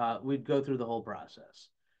approach. We'd go through the whole process.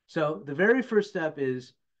 So the very first step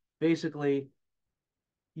is basically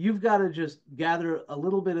you've got to just gather a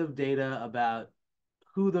little bit of data about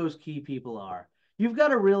who those key people are. You've got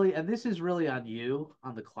to really, and this is really on you,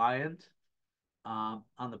 on the client, on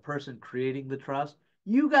the person creating the trust.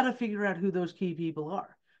 You got to figure out who those key people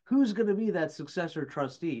are. Who's going to be that successor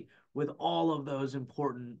trustee with all of those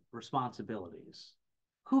important responsibilities?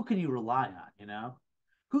 Who can you rely on?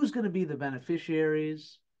 Who's going to be the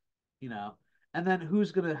beneficiaries, you know, and then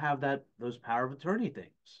who's going to have those power of attorney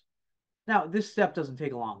things. Now, this step doesn't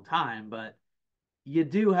take a long time, but you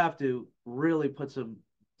do have to really put some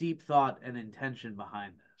deep thought and intention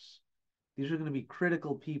behind this. These are going to be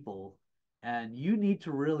critical people, and you need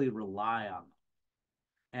to really rely on them.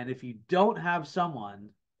 And if you don't have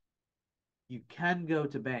someone, you can go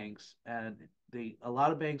to banks, and a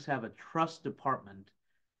lot of banks have a trust department,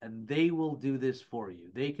 and they will do this for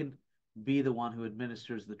you. They can be the one who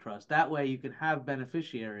administers the trust. That way, you can have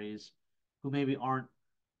beneficiaries who maybe aren't,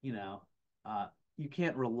 you know, uh, you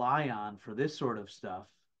can't rely on for this sort of stuff,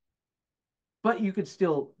 but you could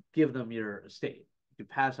still give them your estate. You could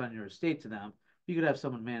pass on your estate to them. You could have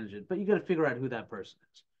someone manage it, but you got to figure out who that person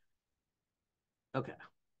is. Okay.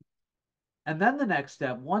 And then the next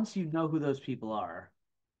step, once you know who those people are,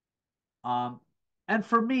 um, and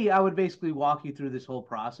for me, I would basically walk you through this whole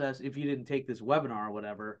process. If you didn't take this webinar or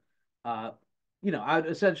whatever, uh, I would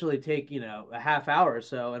essentially take, a half hour or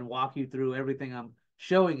so and walk you through everything I'm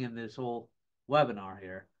showing in this whole webinar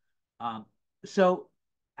here. Um, so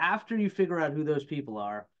after you figure out who those people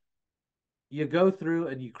are, you go through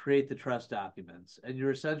and you create the trust documents, and you're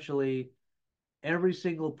essentially every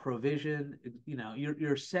single provision,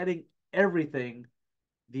 you're setting everything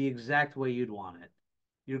the exact way you'd want it.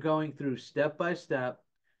 You're going through step by step,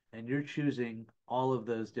 and you're choosing all of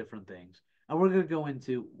those different things. And we're going to go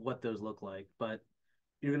into what those look like, but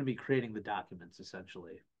you're going to be creating the documents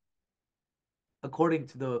essentially according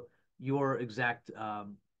to your exact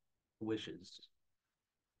wishes.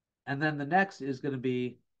 And then the next is going to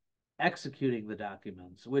be executing the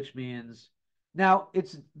documents, which means now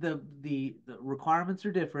it's the requirements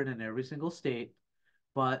are different in every single state,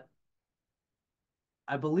 but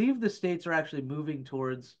I believe the states are actually moving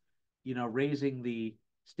towards, raising the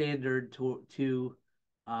standard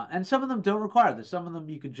and some of them don't require this. Some of them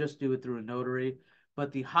you could just do it through a notary,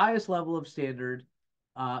 but the highest level of standard,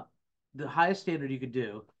 uh, the highest standard you could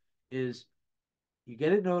do is you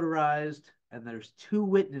get it notarized, and there's two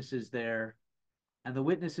witnesses there, and the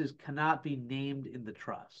witnesses cannot be named in the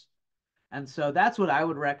trust. And so that's what I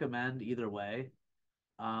would recommend either way.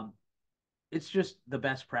 Um, it's just the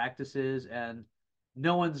best practices, and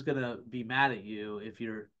no one's gonna be mad at you if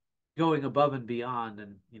you're going above and beyond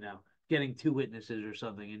and getting two witnesses or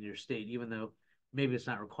something in your state, even though maybe it's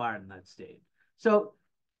not required in that state. So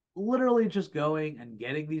literally just going and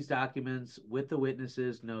getting these documents with the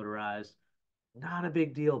witnesses notarized, not a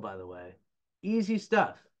big deal, by the way. Easy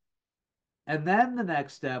stuff. And then the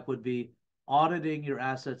next step would be auditing your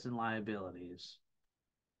assets and liabilities.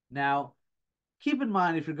 Now, keep in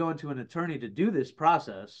mind, if you're going to an attorney to do this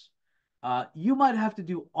process, you might have to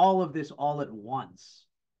do all of this all at once.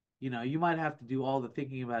 You might have to do all the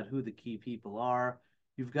thinking about who the key people are.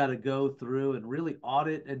 You've got to go through and really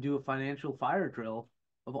audit and do a financial fire drill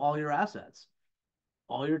of all your assets,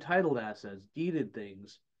 all your titled assets, deeded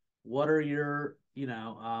things. What are your,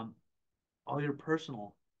 all your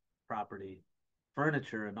personal property,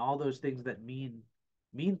 furniture, and all those things that mean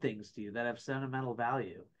things to you that have sentimental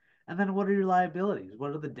value. And then what are your liabilities?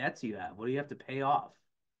 What are the debts you have? What do you have to pay off?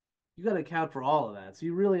 You got to account for all of that. So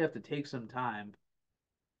you really have to take some time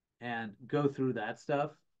and go through that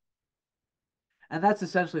stuff. And that's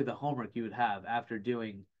essentially the homework you would have after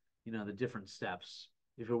doing, the different steps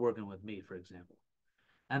if you're working with me, for example.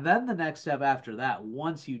 And then the next step after that,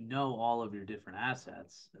 once you know all of your different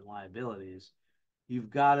assets and liabilities, you've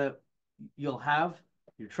got to, you'll have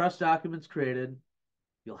your trust documents created,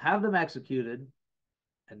 you'll have them executed,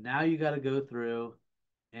 and now you got to go through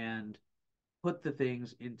and put the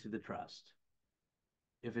things into the trust.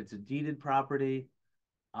 If it's a deeded property,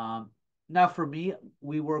 now for me,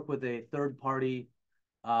 we work with a third party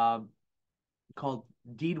um, called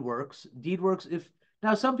DeedWorks. DeedWorks, if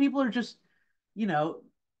now some people are just, you know,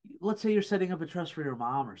 let's say you're setting up a trust for your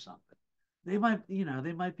mom or something. They might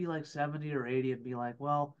be like 70 or 80 and be like,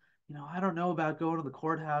 well, I don't know about going to the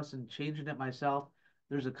courthouse and changing it myself.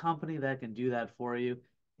 There's a company that can do that for you.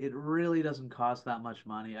 It really doesn't cost that much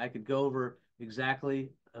money. I could go over exactly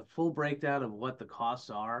a full breakdown of what the costs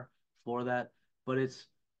are for that, but it's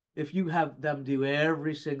if you have them do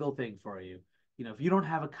every single thing for you, if you don't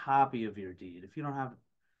have a copy of your deed, if you don't have,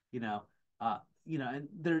 you know, and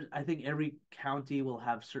there's, I think every county will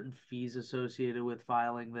have certain fees associated with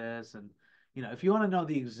filing this. And, if you want to know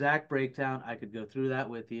the exact breakdown, I could go through that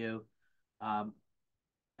with you. Um,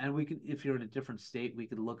 and we could, if you're in a different state, we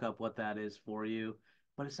could look up what that is for you.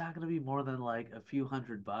 But it's not going to be more than like a few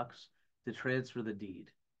 $100 to transfer the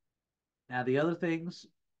deed. Now, the other things,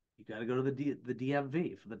 you got to go to the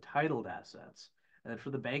DMV for the titled assets, and then for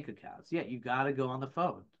the bank accounts. Yeah, you got to go on the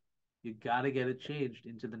phone. You got to get it changed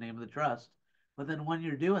into the name of the trust. But then when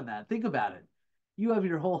you're doing that, think about it. You have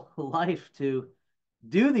your whole life to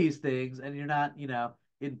do these things and you're not,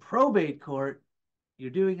 in probate court, you're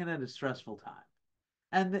doing it at a stressful time.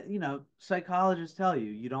 And psychologists tell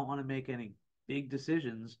you you don't want to make any big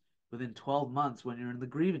decisions within 12 months when you're in the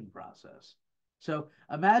grieving process. So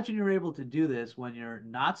imagine you're able to do this when you're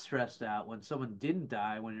not stressed out, when someone didn't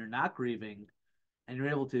die, when you're not grieving, and you're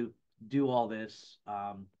able to do all this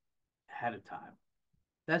ahead of time.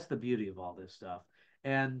 That's the beauty of all this stuff.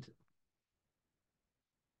 And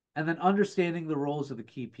and then understanding the roles of the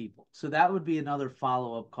key people. So that would be another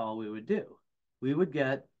follow-up call we would do. We would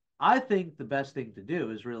get, I think the best thing to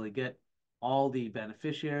do is really get all the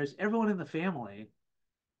beneficiaries, everyone in the family,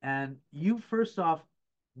 and you first off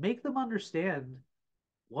make them understand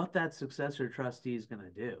what that successor trustee is going to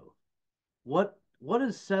do. What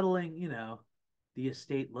does settling, the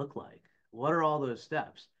estate look like? What are all those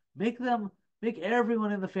steps? Make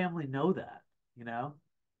everyone in the family know that, you know?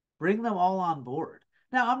 Bring them all on board.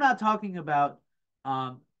 Now, I'm not talking about,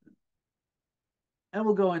 um, and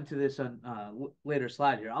we'll go into this on later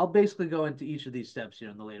slide here. I'll basically go into each of these steps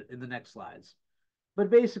here in the next slides. But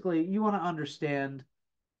basically, you want to understand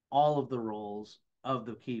all of the roles of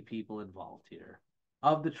the key people involved here,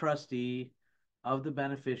 of the trustee, of the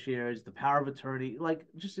beneficiaries, the power of attorney. Like,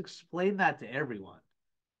 just explain that to everyone.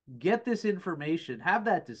 Get this information, have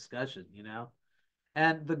that discussion,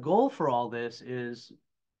 And the goal for all this is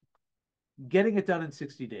getting it done in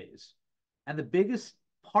 60 days. And the biggest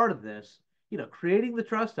part of this, creating the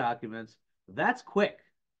trust documents, that's quick.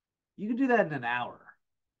 You can do that in an hour.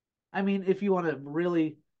 I mean, if you want to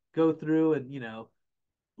really go through and,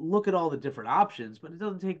 look at all the different options, but it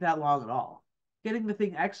doesn't take that long at all. Getting the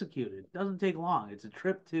thing executed doesn't take long. It's a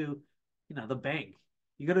trip to, the bank.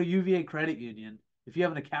 You go to UVA Credit Union. If you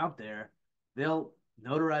have an account there, they'll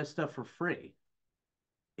notarize stuff for free.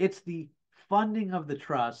 It's the funding of the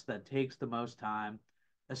trust that takes the most time,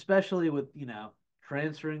 especially with,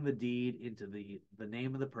 transferring the deed into the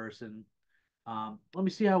name of the person. Let me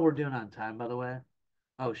see how we're doing on time, by the way.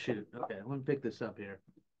 Oh, shoot. Okay, let me pick this up here.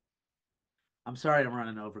 I'm sorry I'm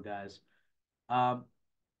running over, guys. Um,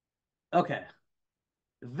 okay.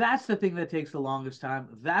 That's the thing that takes the longest time.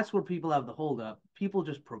 That's where people have the holdup. People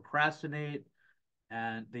just procrastinate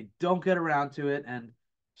and they don't get around to it. And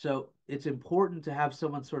so it's important to have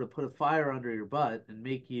someone sort of put a fire under your butt and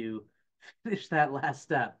make you finish that last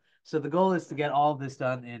step. So the goal is to get all of this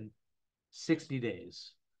done in 60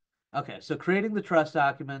 days. Okay, so creating the trust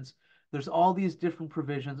documents, there's all these different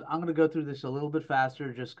provisions. I'm going to go through this a little bit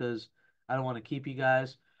faster just because I don't want to keep you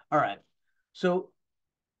guys. All right, so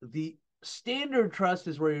the standard trust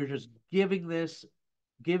is where you're just giving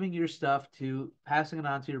your stuff to, passing it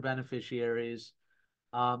on to your beneficiaries.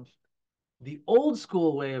 Um, the old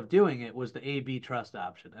school way of doing it was the AB trust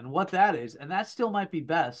option. And what that is, and that still might be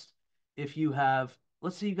best if you have,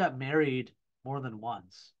 let's say you got married more than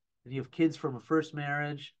once, and you have kids from a first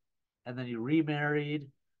marriage, and then you remarried.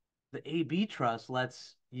 The AB trust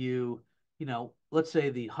lets you, let's say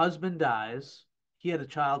the husband dies, he had a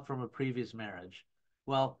child from a previous marriage.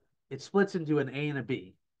 Well, it splits into an A and a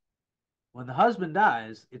B. When the husband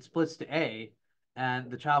dies, it splits to A, and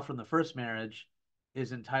the child from the first marriage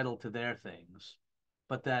is entitled to their things.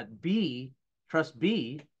 But that B, trust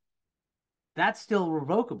B, that's still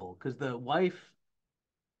revocable because the wife,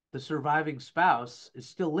 the surviving spouse, is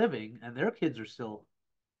still living and their kids are still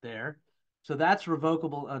there. So that's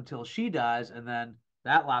revocable until she dies, and then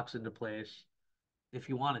that locks into place if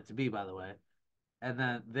you want it to be, by the way. And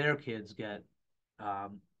then their kids get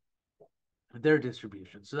um, their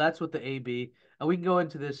distribution. So that's what the AB. And we can go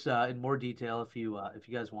into this in more detail if you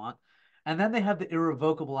guys want. And then they have the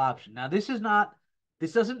irrevocable option. Now this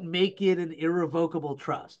doesn't make it an irrevocable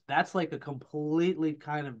trust. That's like a completely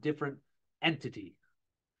kind of different entity.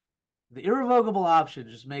 The irrevocable option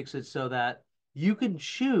just makes it so that you can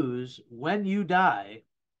choose when you die,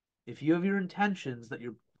 if you have your intentions that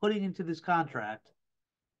you're putting into this contract,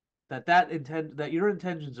 that your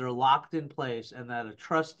intentions are locked in place and that a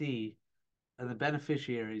trustee and the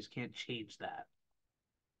beneficiaries can't change that.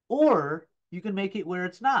 Or you can make it where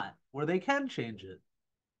it's not, where they can change it.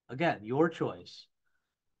 Again, your choice.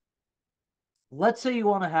 Let's say you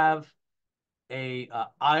want to have a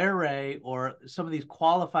IRA or some of these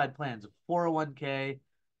qualified plans, 401k,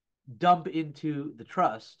 dump into the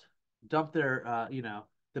trust, dump their,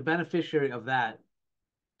 the beneficiary of that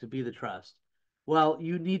to be the trust. Well,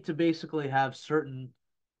 you need to basically have certain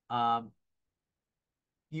um,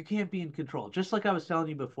 you can't be in control. Just like I was telling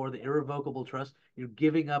you before, the irrevocable trust, you're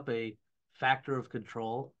giving up a factor of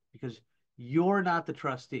control because you're not the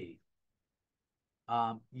trustee.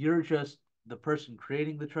 You're just the person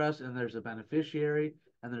creating the trust, and there's a beneficiary,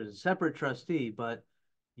 and there's a separate trustee. But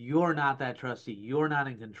You're not that trustee. You're not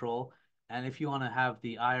in control. And if you want to have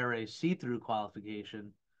the IRA see-through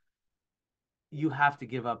qualification, you have to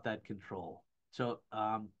give up that control. So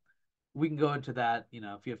we can go into that.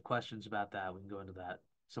 If you have questions about that, we can go into that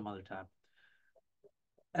some other time.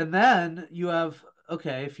 And then you have,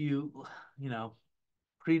 okay, if you know,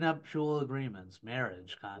 prenuptial agreements,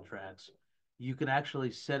 marriage contracts, you can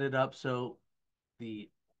actually set it up so the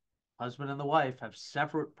husband and the wife have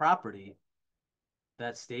separate property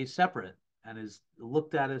that stays separate and is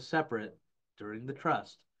looked at as separate during the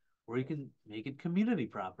trust, or you can make it community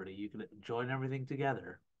property. You can join everything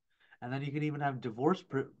together. And then you can even have divorce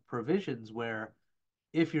provisions where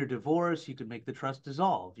if you're divorced, you can make the trust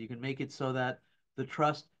dissolve. You can make it so that the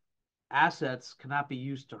trust assets cannot be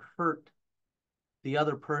used to hurt the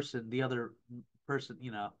other person,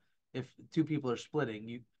 if two people are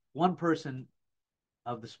splitting, one person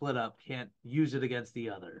of the split up can't use it against the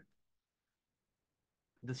other.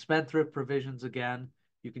 The spendthrift provisions again,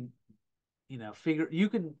 you can you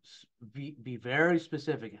can be very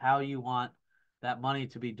specific how you want that money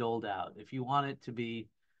to be doled out. If you want it to be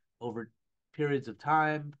over periods of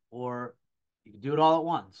time, or you can do it all at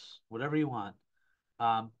once, whatever you want.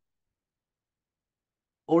 Um,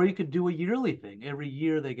 or you could do a yearly thing. Every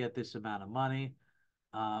year they get this amount of money.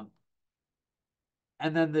 Um,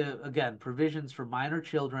 and then again, provisions for minor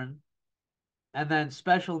children, and then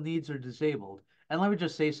special needs or disabled. And let me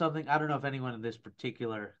just say something. I don't know if anyone in this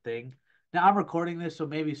particular thing. Now I'm recording this, so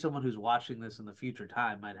maybe someone who's watching this in the future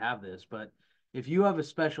time might have this. But if you have a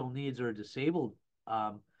special needs or a disabled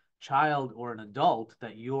um, child or an adult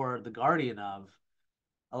that you're the guardian of,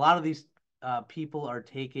 a lot of these people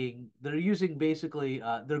they're using basically,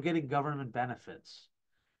 they're getting government benefits,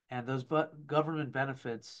 and those government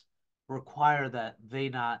benefits require that they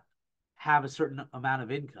not have a certain amount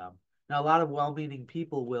of income. Now, a lot of well-meaning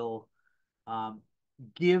people will um,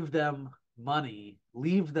 give them money,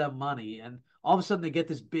 leave them money, and all of a sudden they get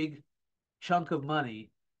this big chunk of money,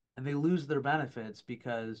 and they lose their benefits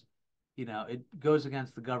because it goes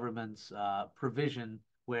against the government's provision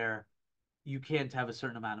where you can't have a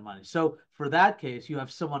certain amount of money. So for that case, you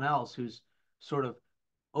have someone else who's sort of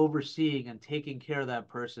overseeing and taking care of that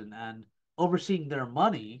person and overseeing their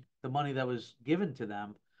money, the money that was given to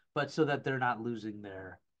them, but so that they're not losing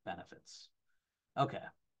their benefits. Okay.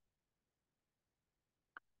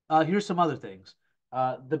 Here's some other things.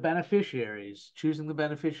 The beneficiaries, choosing the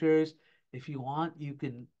beneficiaries. If you want, you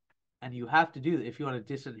can, and you have to do that. If you want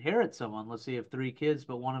to disinherit someone, let's say you have three kids,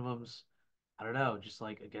 but one of them's, I don't know, just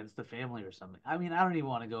like against the family or something. I mean, I don't even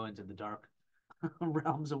want to go into the dark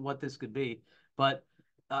realms of what this could be, but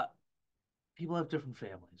uh, people have different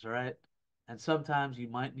families, all right? And sometimes you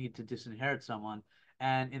might need to disinherit someone.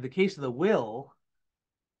 And in the case of the will,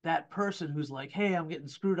 that person who's like, hey, I'm getting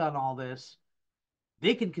screwed on all this,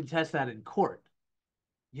 they can contest that in court.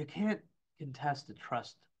 You can't contest a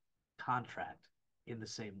trust contract in the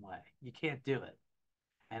same way. You can't do it.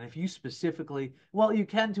 And if you specifically, well, you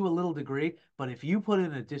can to a little degree, but if you put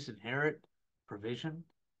in a disinherit provision,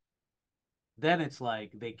 then it's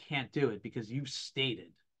like they can't do it because you've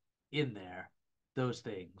stated in there those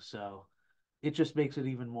things. So it just makes it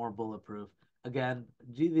even more bulletproof. Again,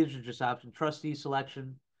 these are just options. Trustee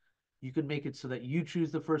selection. You can make it so that you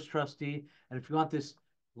choose the first trustee. And if you want this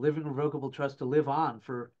living revocable trust to live on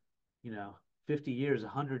for, you know, 50 years,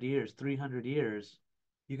 100 years, 300 years,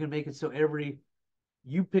 you can make it so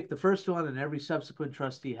you pick the first one and every subsequent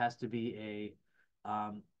trustee has to be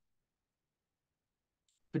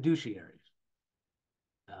fiduciary,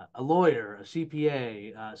 a lawyer, a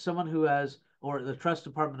CPA, someone who has, or the trust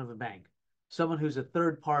department of a bank, someone who's a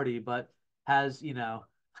third party but has,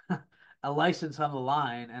 a license on the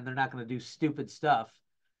line, and they're not going to do stupid stuff.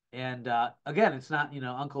 And again, it's not,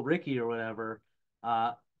 Uncle Ricky or whatever,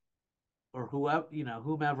 uh, or whoever,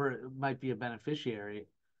 whomever might be a beneficiary.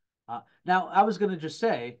 Now, I was going to just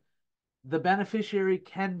say the beneficiary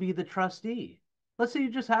can be the trustee. Let's say you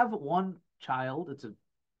just have one child, it's a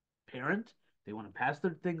parent, they want to pass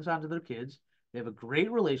their things on to their kids, they have a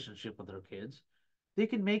great relationship with their kids, they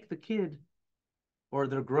can make the kid or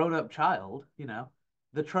their grown up child,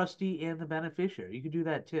 the trustee and the beneficiary. You can do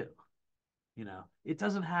that too. It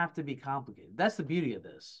doesn't have to be complicated. That's the beauty of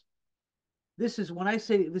this. This is when I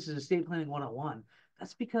say this is estate planning 101,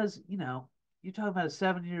 that's because, you're talking about a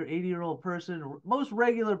 70 or 80-year-old person, or most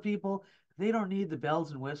regular people, they don't need the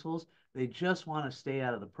bells and whistles. They just want to stay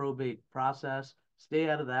out of the probate process, stay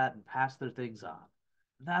out of that, and pass their things on.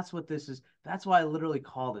 And that's what this is. That's why I literally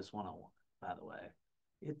call this 101, by the way.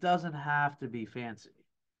 It doesn't have to be fancy.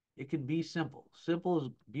 It can be simple. Simple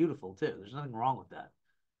is beautiful too. There's nothing wrong with that.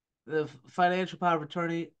 The financial power of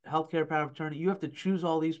attorney, healthcare power of attorney, you have to choose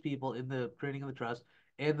all these people in the creating of the trust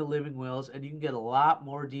and the living wills, and you can get a lot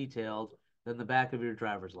more detailed than the back of your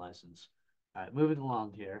driver's license. All right, moving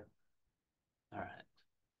along here. All right.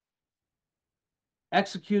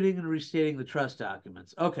 Executing and restating the trust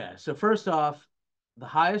documents. Okay, so first off, the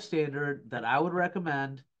highest standard that I would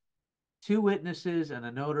recommend, two witnesses and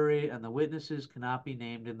a notary, and the witnesses cannot be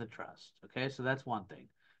named in the trust. Okay, so that's one thing.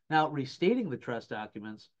 Now, restating the trust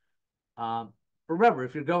documents, um, remember,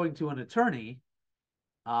 if you're going to an attorney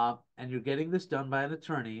and you're getting this done by an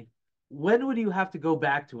attorney, when would you have to go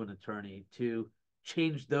back to an attorney to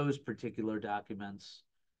change those particular documents?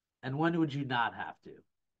 And when would you not have to?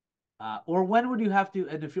 Or when would you have to?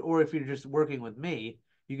 And if you're just working with me,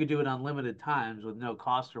 you could do it unlimited times with no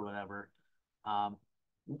cost or whatever. Um,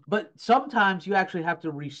 but sometimes you actually have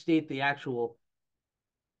to restate the actual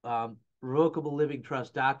revocable living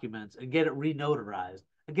trust documents and get it renotarized.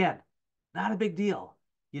 Again, not a big deal.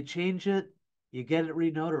 You change it, you get it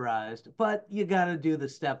renotarized, but you got to do the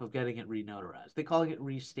step of getting it renotarized. They call it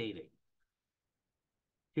restating.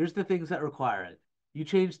 Here's the things that require it. You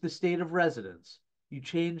change the state of residence. You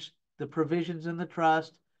change the provisions in the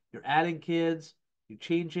trust. You're adding kids. You're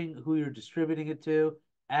changing who you're distributing it to,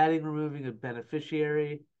 adding, removing a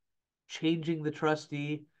beneficiary, changing the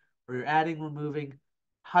trustee, or you're adding, removing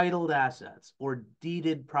titled assets or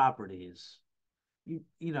deeded properties.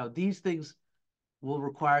 These things will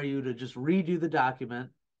require you to just redo the document.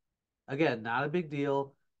 Again, not a big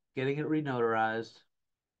deal. Getting it renotarized.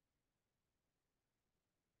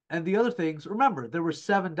 And the other things, remember, there were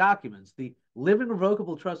 7 documents. The living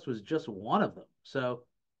revocable trust was just one of them. So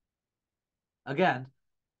again,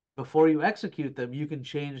 before you execute them, you can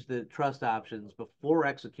change the trust options before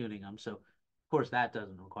executing them. So of course that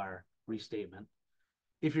doesn't require restatement.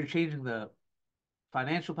 If you're changing the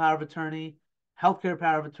financial power of attorney, healthcare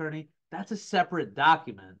power of attorney, that's a separate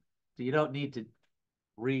document. So you don't need to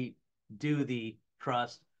redo the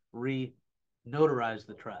trust, re-notarize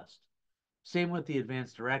the trust. Same with the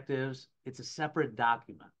advanced directives. It's a separate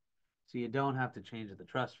document. So you don't have to change the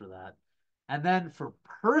trust for that. And then for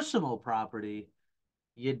personal property,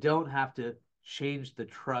 you don't have to change the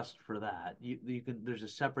trust for that. You can there's a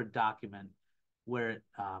separate document where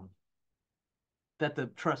that the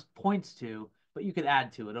trust points to, but you could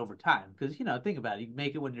add to it over time. Because think about it, you can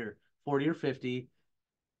make it when you're 40 or 50.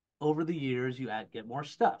 Over the years, get more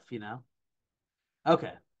stuff.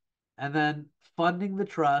 Okay. And then funding the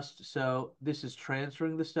trust. So this is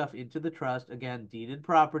transferring the stuff into the trust. Again, deeded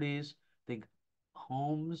properties, think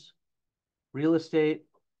homes, real estate,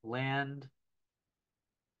 land,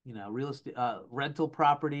 real estate, rental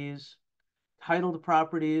properties. Titled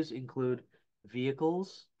properties include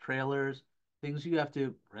vehicles, trailers, things you have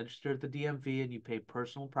to register at the DMV and you pay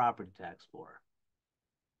personal property tax for.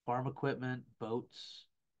 Farm equipment, boats,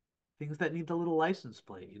 things that need the little license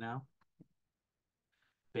plate.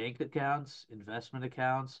 Bank accounts, investment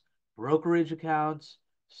accounts, brokerage accounts,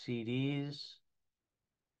 CDs,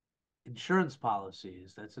 insurance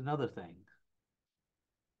policies. That's another thing.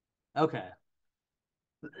 Okay.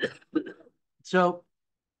 So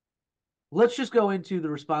let's just go into the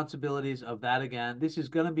responsibilities of that again. This is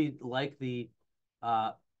going to be like the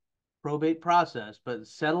uh, probate process, but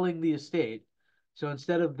settling the estate. So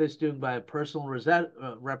instead of this doing by a personal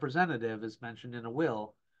representative, as mentioned in a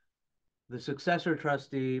will, the successor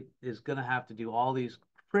trustee is going to have to do all these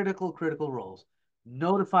critical roles.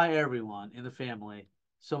 Notify everyone in the family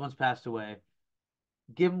someone's passed away.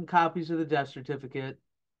 Give them copies of the death certificate.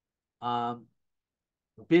 Um,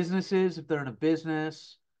 Businesses, if they're in a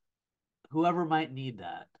business, whoever might need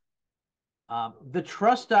that. The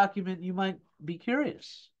trust document, you might be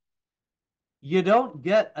curious. You don't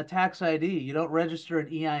get a tax ID. You don't register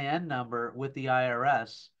an EIN number with the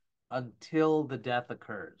IRS until the death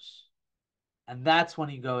occurs. And that's when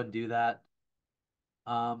you go and do that.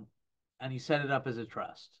 Um, and you set it up as a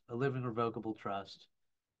trust, a living revocable trust.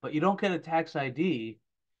 But you don't get a tax ID.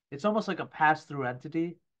 It's almost like a pass-through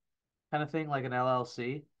entity kind of thing, like an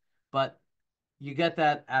LLC. But you get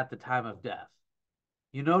that at the time of death.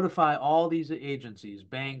 You notify all these agencies,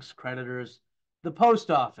 banks, creditors, the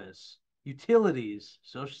post office, utilities,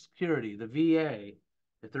 Social Security, the VA,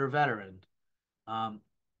 if they're a veteran, um,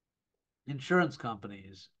 insurance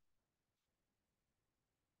companies,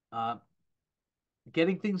 uh,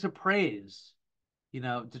 getting things appraised,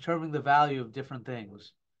 determining the value of different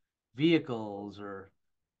things, vehicles, or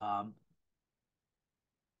um,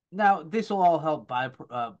 now this will all help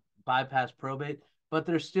bypass probate, but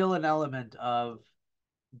there's still an element of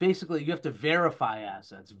basically you have to verify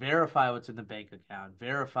assets, verify what's in the bank account,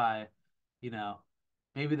 verify, you know,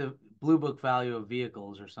 maybe the blue book value of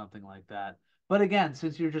vehicles or something like that. But again,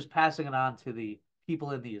 since you're just passing it on to the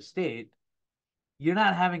people in the estate, you're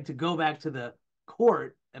not having to go back to the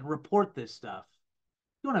court and report this stuff.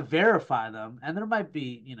 You want to verify them, and there might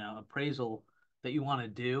be, appraisal that you want to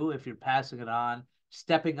do if you're passing it on,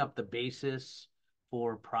 stepping up the basis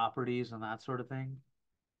for properties and that sort of thing.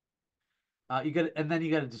 And then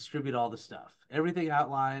you got to distribute all the stuff, everything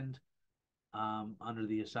outlined under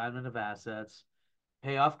the assignment of assets,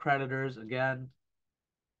 pay off creditors. Again,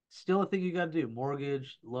 still a thing you got to do: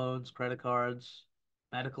 mortgage, loans, credit cards,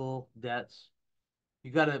 medical debts.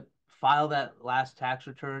 You got to file that last tax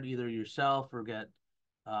return either yourself or get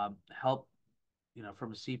help,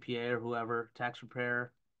 from a CPA or whoever, tax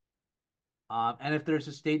preparer. And if there's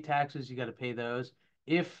estate taxes, you got to pay those.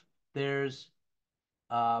 If there's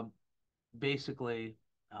um, basically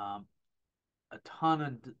um, a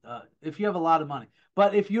ton of, if you have a lot of money,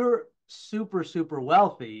 but if you're super, super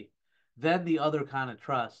wealthy, then the other kind of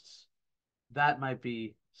trusts, that might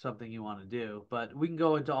be something you want to do. But we can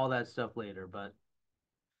go into all that stuff later. But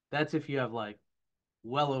that's if you have like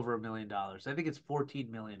well over $1 million. I think it's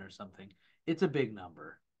 14 million or something. It's a big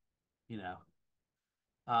number, you know.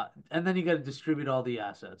 And then you got to distribute all the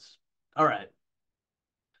assets. All right.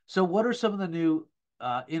 So, what are some of the new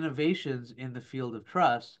innovations in the field of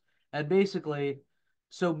trust? And basically,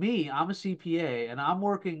 so me, I'm a CPA, and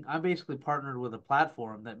I'm basically partnered with a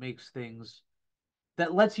platform that makes things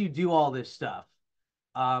that lets you do all this stuff.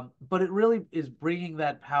 But it really is bringing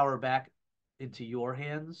that power back into your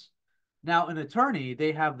hands. Now, an attorney,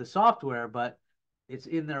 they have the software, but it's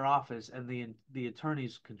in their office, and the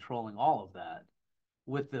attorney's controlling all of that.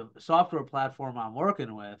 With the software platform I'm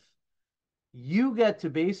working with, you get to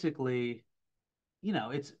basically,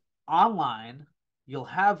 it's online. You'll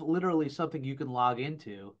have literally something you can log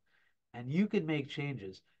into, and you can make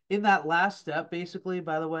changes. In that last step, basically,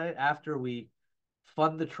 by the way, after we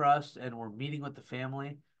fund the trust and we're meeting with the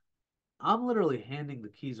family, I'm literally handing the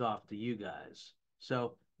keys off to you guys.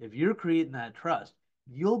 So if you're creating that trust,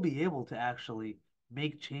 you'll be able to actually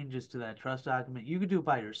make changes to that trust document. You can do it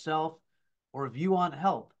by yourself, or if you want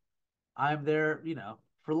help, I'm there,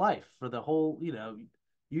 for life, for the whole,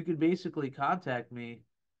 you can basically contact me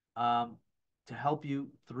um, to help you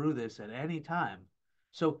through this at any time.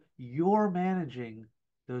 So you're managing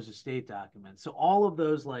those estate documents. So all of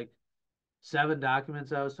those like 7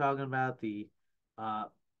 documents I was talking about, uh,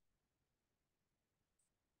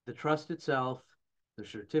 the trust itself, the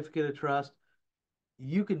certificate of trust,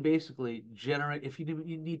 you can basically generate if you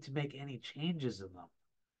need to make any changes in them,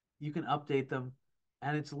 you can update them,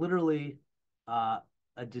 and it's literally uh,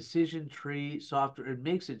 a decision tree software. It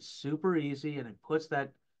makes it super easy, and it puts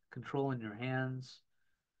that control in your hands,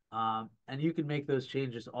 and you can make those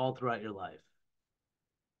changes all throughout your life.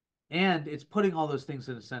 And it's putting all those things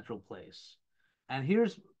in a central place. And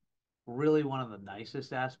here's really one of the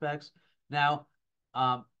nicest aspects. Now,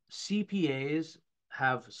 CPAs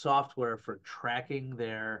have software for tracking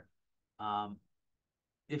their um,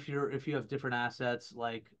 if you have different assets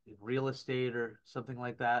like real estate or something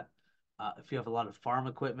like that, if you have a lot of farm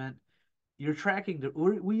equipment, you're tracking.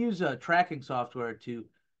 We use a tracking software to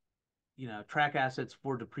track assets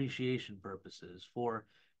for depreciation purposes. For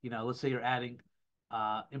let's say you're adding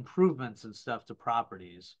improvements and stuff to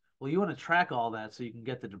properties. Well, you want to track all that so you can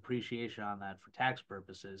get the depreciation on that for tax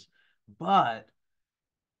purposes. But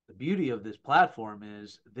the beauty of this platform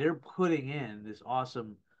is they're putting in this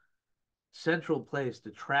awesome central place to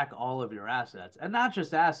track all of your assets, and not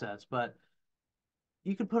just assets, but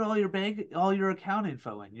you can put all your account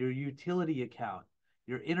info in, your utility account,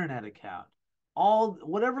 your internet account, all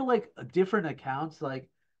whatever, like different accounts. Like,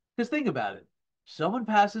 because think about it, someone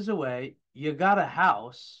passes away, you got a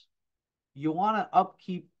house, you want to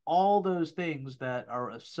upkeep all those things that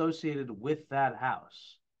are associated with that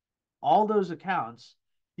house, all those accounts.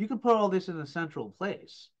 You can put all this in a central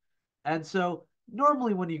place. And so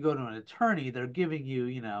normally when you go to an attorney, they're giving you,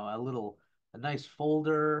 a nice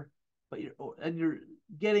folder, but you're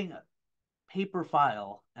getting a paper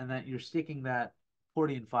file, and that you're sticking that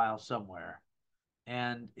accordion file somewhere.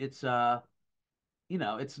 And it's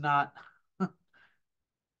not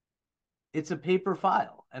it's a paper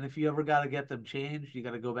file. And if you ever got to get them changed, you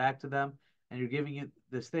got to go back to them, and you're giving it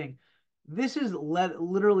this thing. This is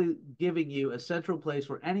literally giving you a central place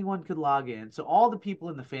where anyone could log in. So all the people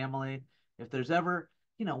in the family, if there's ever,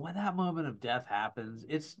 when that moment of death happens,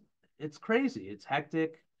 it's crazy. It's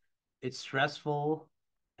hectic. It's stressful.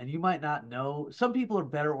 And you might not know. Some people are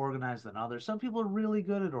better organized than others. Some people are really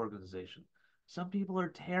good at organization. Some people are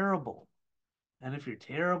terrible. And if you're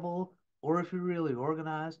terrible or if you're really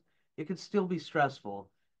organized, it can still be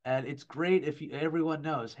stressful. And it's great if everyone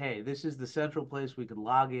knows, hey, this is the central place we can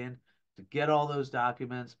log in to get all those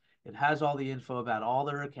documents. It has all the info about all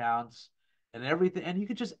their accounts and everything. And you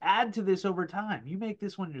could just add to this over time. You make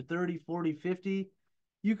this when you're 30, 40, 50,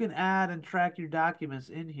 you can add and track your documents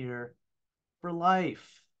in here for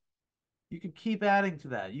life. You can keep adding to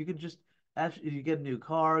that. You can just actually you get a new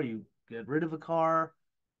car, you get rid of a car,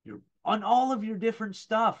 you're on all of your different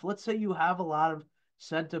stuff. Let's say you have a lot of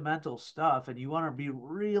sentimental stuff and you want to be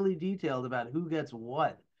really detailed about who gets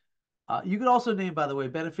what. You could also name, by the way,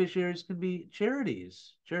 beneficiaries can be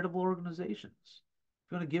charities, charitable organizations.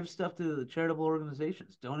 If you want to give stuff to the charitable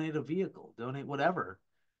organizations, donate a vehicle, donate whatever,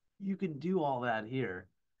 you can do all that here.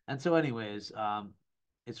 And so, anyways,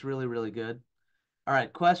 it's really, really good. All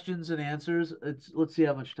right, questions and answers. Let's see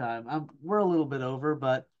how much time. We're a little bit over,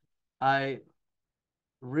 but I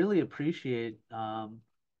really appreciate all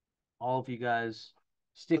of you guys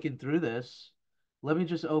sticking through this. Let me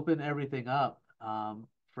just open everything up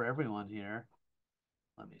for everyone here.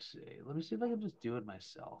 Let me see. Let me see if I can just do it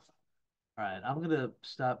myself. All right, I'm gonna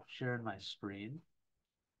stop sharing my screen.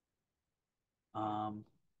 Um,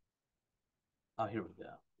 oh, here we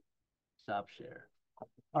go. Stop share.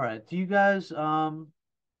 All right, do you guys wait,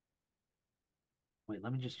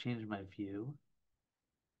 let me just change my view.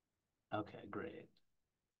 Okay, great.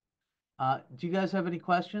 Do you guys have any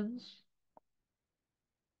questions?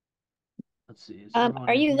 Let's see. Is everyone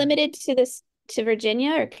Are in you here? limited to this to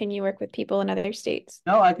Virginia, or can you work with people in other states?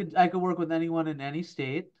 No, I could work with anyone in any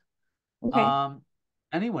state. Okay. Um,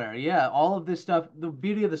 Anywhere. Yeah, all of this stuff. The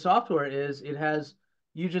beauty of the software is it has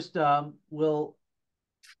you just will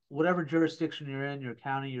whatever jurisdiction you're in, your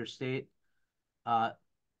county, your state, uh,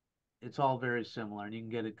 it's all very similar, and you can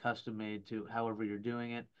get it custom made to however you're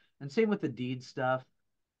doing it. And same with the deed stuff.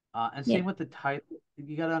 And Yeah. same with the title.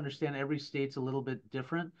 You got to understand every state's a little bit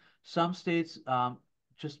different. Some states,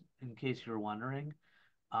 just in case you're wondering,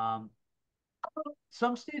 um,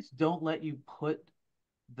 some states don't let you put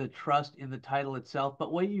the trust in the title itself,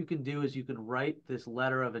 but what you can do is you can write this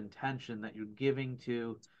letter of intention that you're giving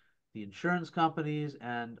to the insurance companies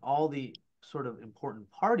and all the sort of important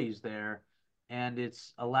parties there, and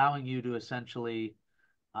it's allowing you to essentially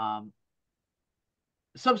um,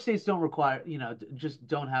 some states don't require, just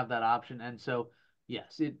don't have that option, and so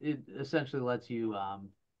yes, it essentially lets you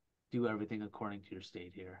do everything according to your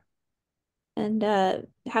state here. And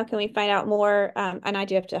how can we find out more? And I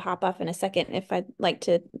do have to hop off in a second if I'd like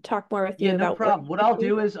to talk more with Yeah, you no about work problem. What with I'll you.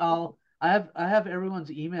 do is I have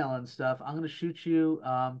everyone's email and stuff. I'm gonna shoot you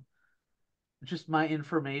just my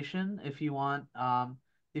information if you want.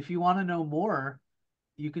 If you want to know more,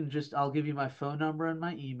 you can just I'll give you my phone number and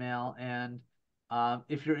my email, and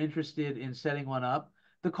if you're interested in setting one up,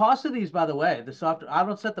 the cost of these, by the way, the software, I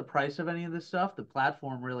don't set the price of any of this stuff. The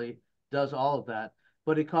platform really does all of that,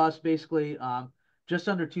 but it costs basically just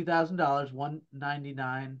under $2,000,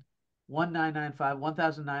 199, 1995,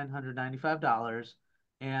 $1,995,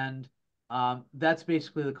 and that's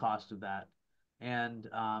basically the cost of that. And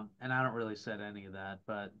I don't really set any of that,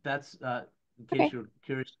 but that's in case Okay. you're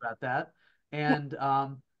curious about that. Yeah. And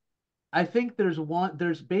I think there's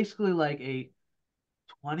basically like a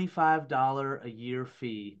 $25 a year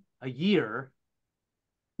fee a year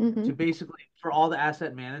to Mm-hmm. basically for all the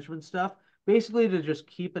asset management stuff, basically to just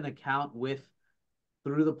keep an account with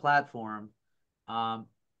through the platform. Um,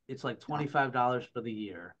 it's like $25 for the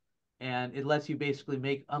year, and it lets you basically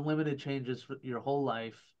make unlimited changes for your whole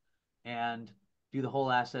life and do the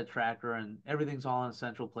whole asset tracker, and everything's all in a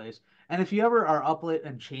central place. And if you ever are up late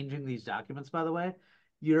and changing these documents, by the way,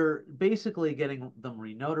 you're basically getting them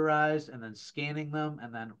renotarized and then scanning them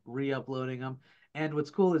and then re-uploading them. And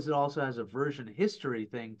what's cool is it also has a version history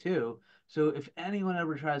thing too. So if anyone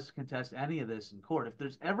ever tries to contest any of this in court, if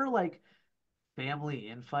there's ever like family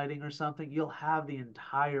infighting or something, you'll have the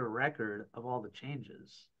entire record of all the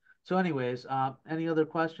changes. So, anyways, any other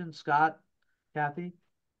questions, Scott, Kathy?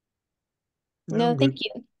 No, No, I'm thank good.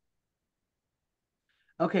 you.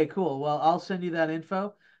 Okay, cool. Well, I'll send you that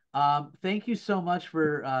info. Thank you so much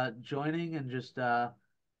for joining and just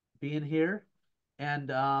being here.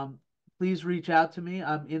 And please reach out to me.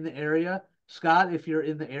 I'm in the area. Scott, if you're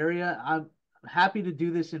in the area, I'm happy to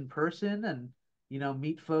do this in person and,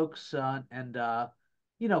 meet folks and,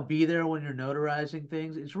 be there when you're notarizing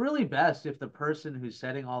things. It's really best if the person who's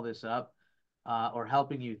setting all this up or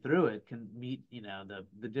helping you through it can meet,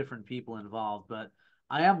 the different people involved. But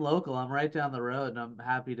I am local. I'm right down the road and I'm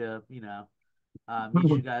happy to, meet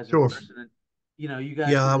you guys in Sure. person. And, you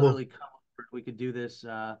guys Yeah, could I will. literally come over. We could do this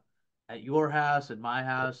at your house, at my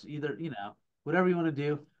house, either, whatever you want to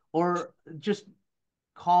do. Or just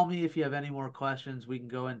call me if you have any more questions. We can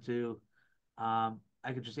go into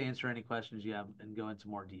I could just answer any questions you have and go into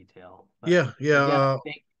more detail. But Yeah, yeah. again,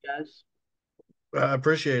 thank you guys. I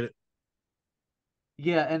appreciate it.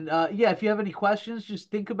 Yeah, and yeah, if you have any questions, just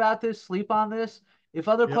think about this, sleep on this. If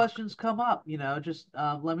other Yep. questions come up, just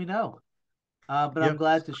let me know. But I'm Yep.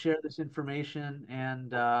 glad to share this information,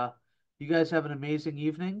 and you guys have an amazing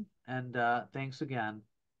evening, and thanks again.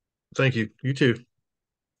 Thank you. You too.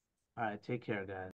 All right, take care, guys.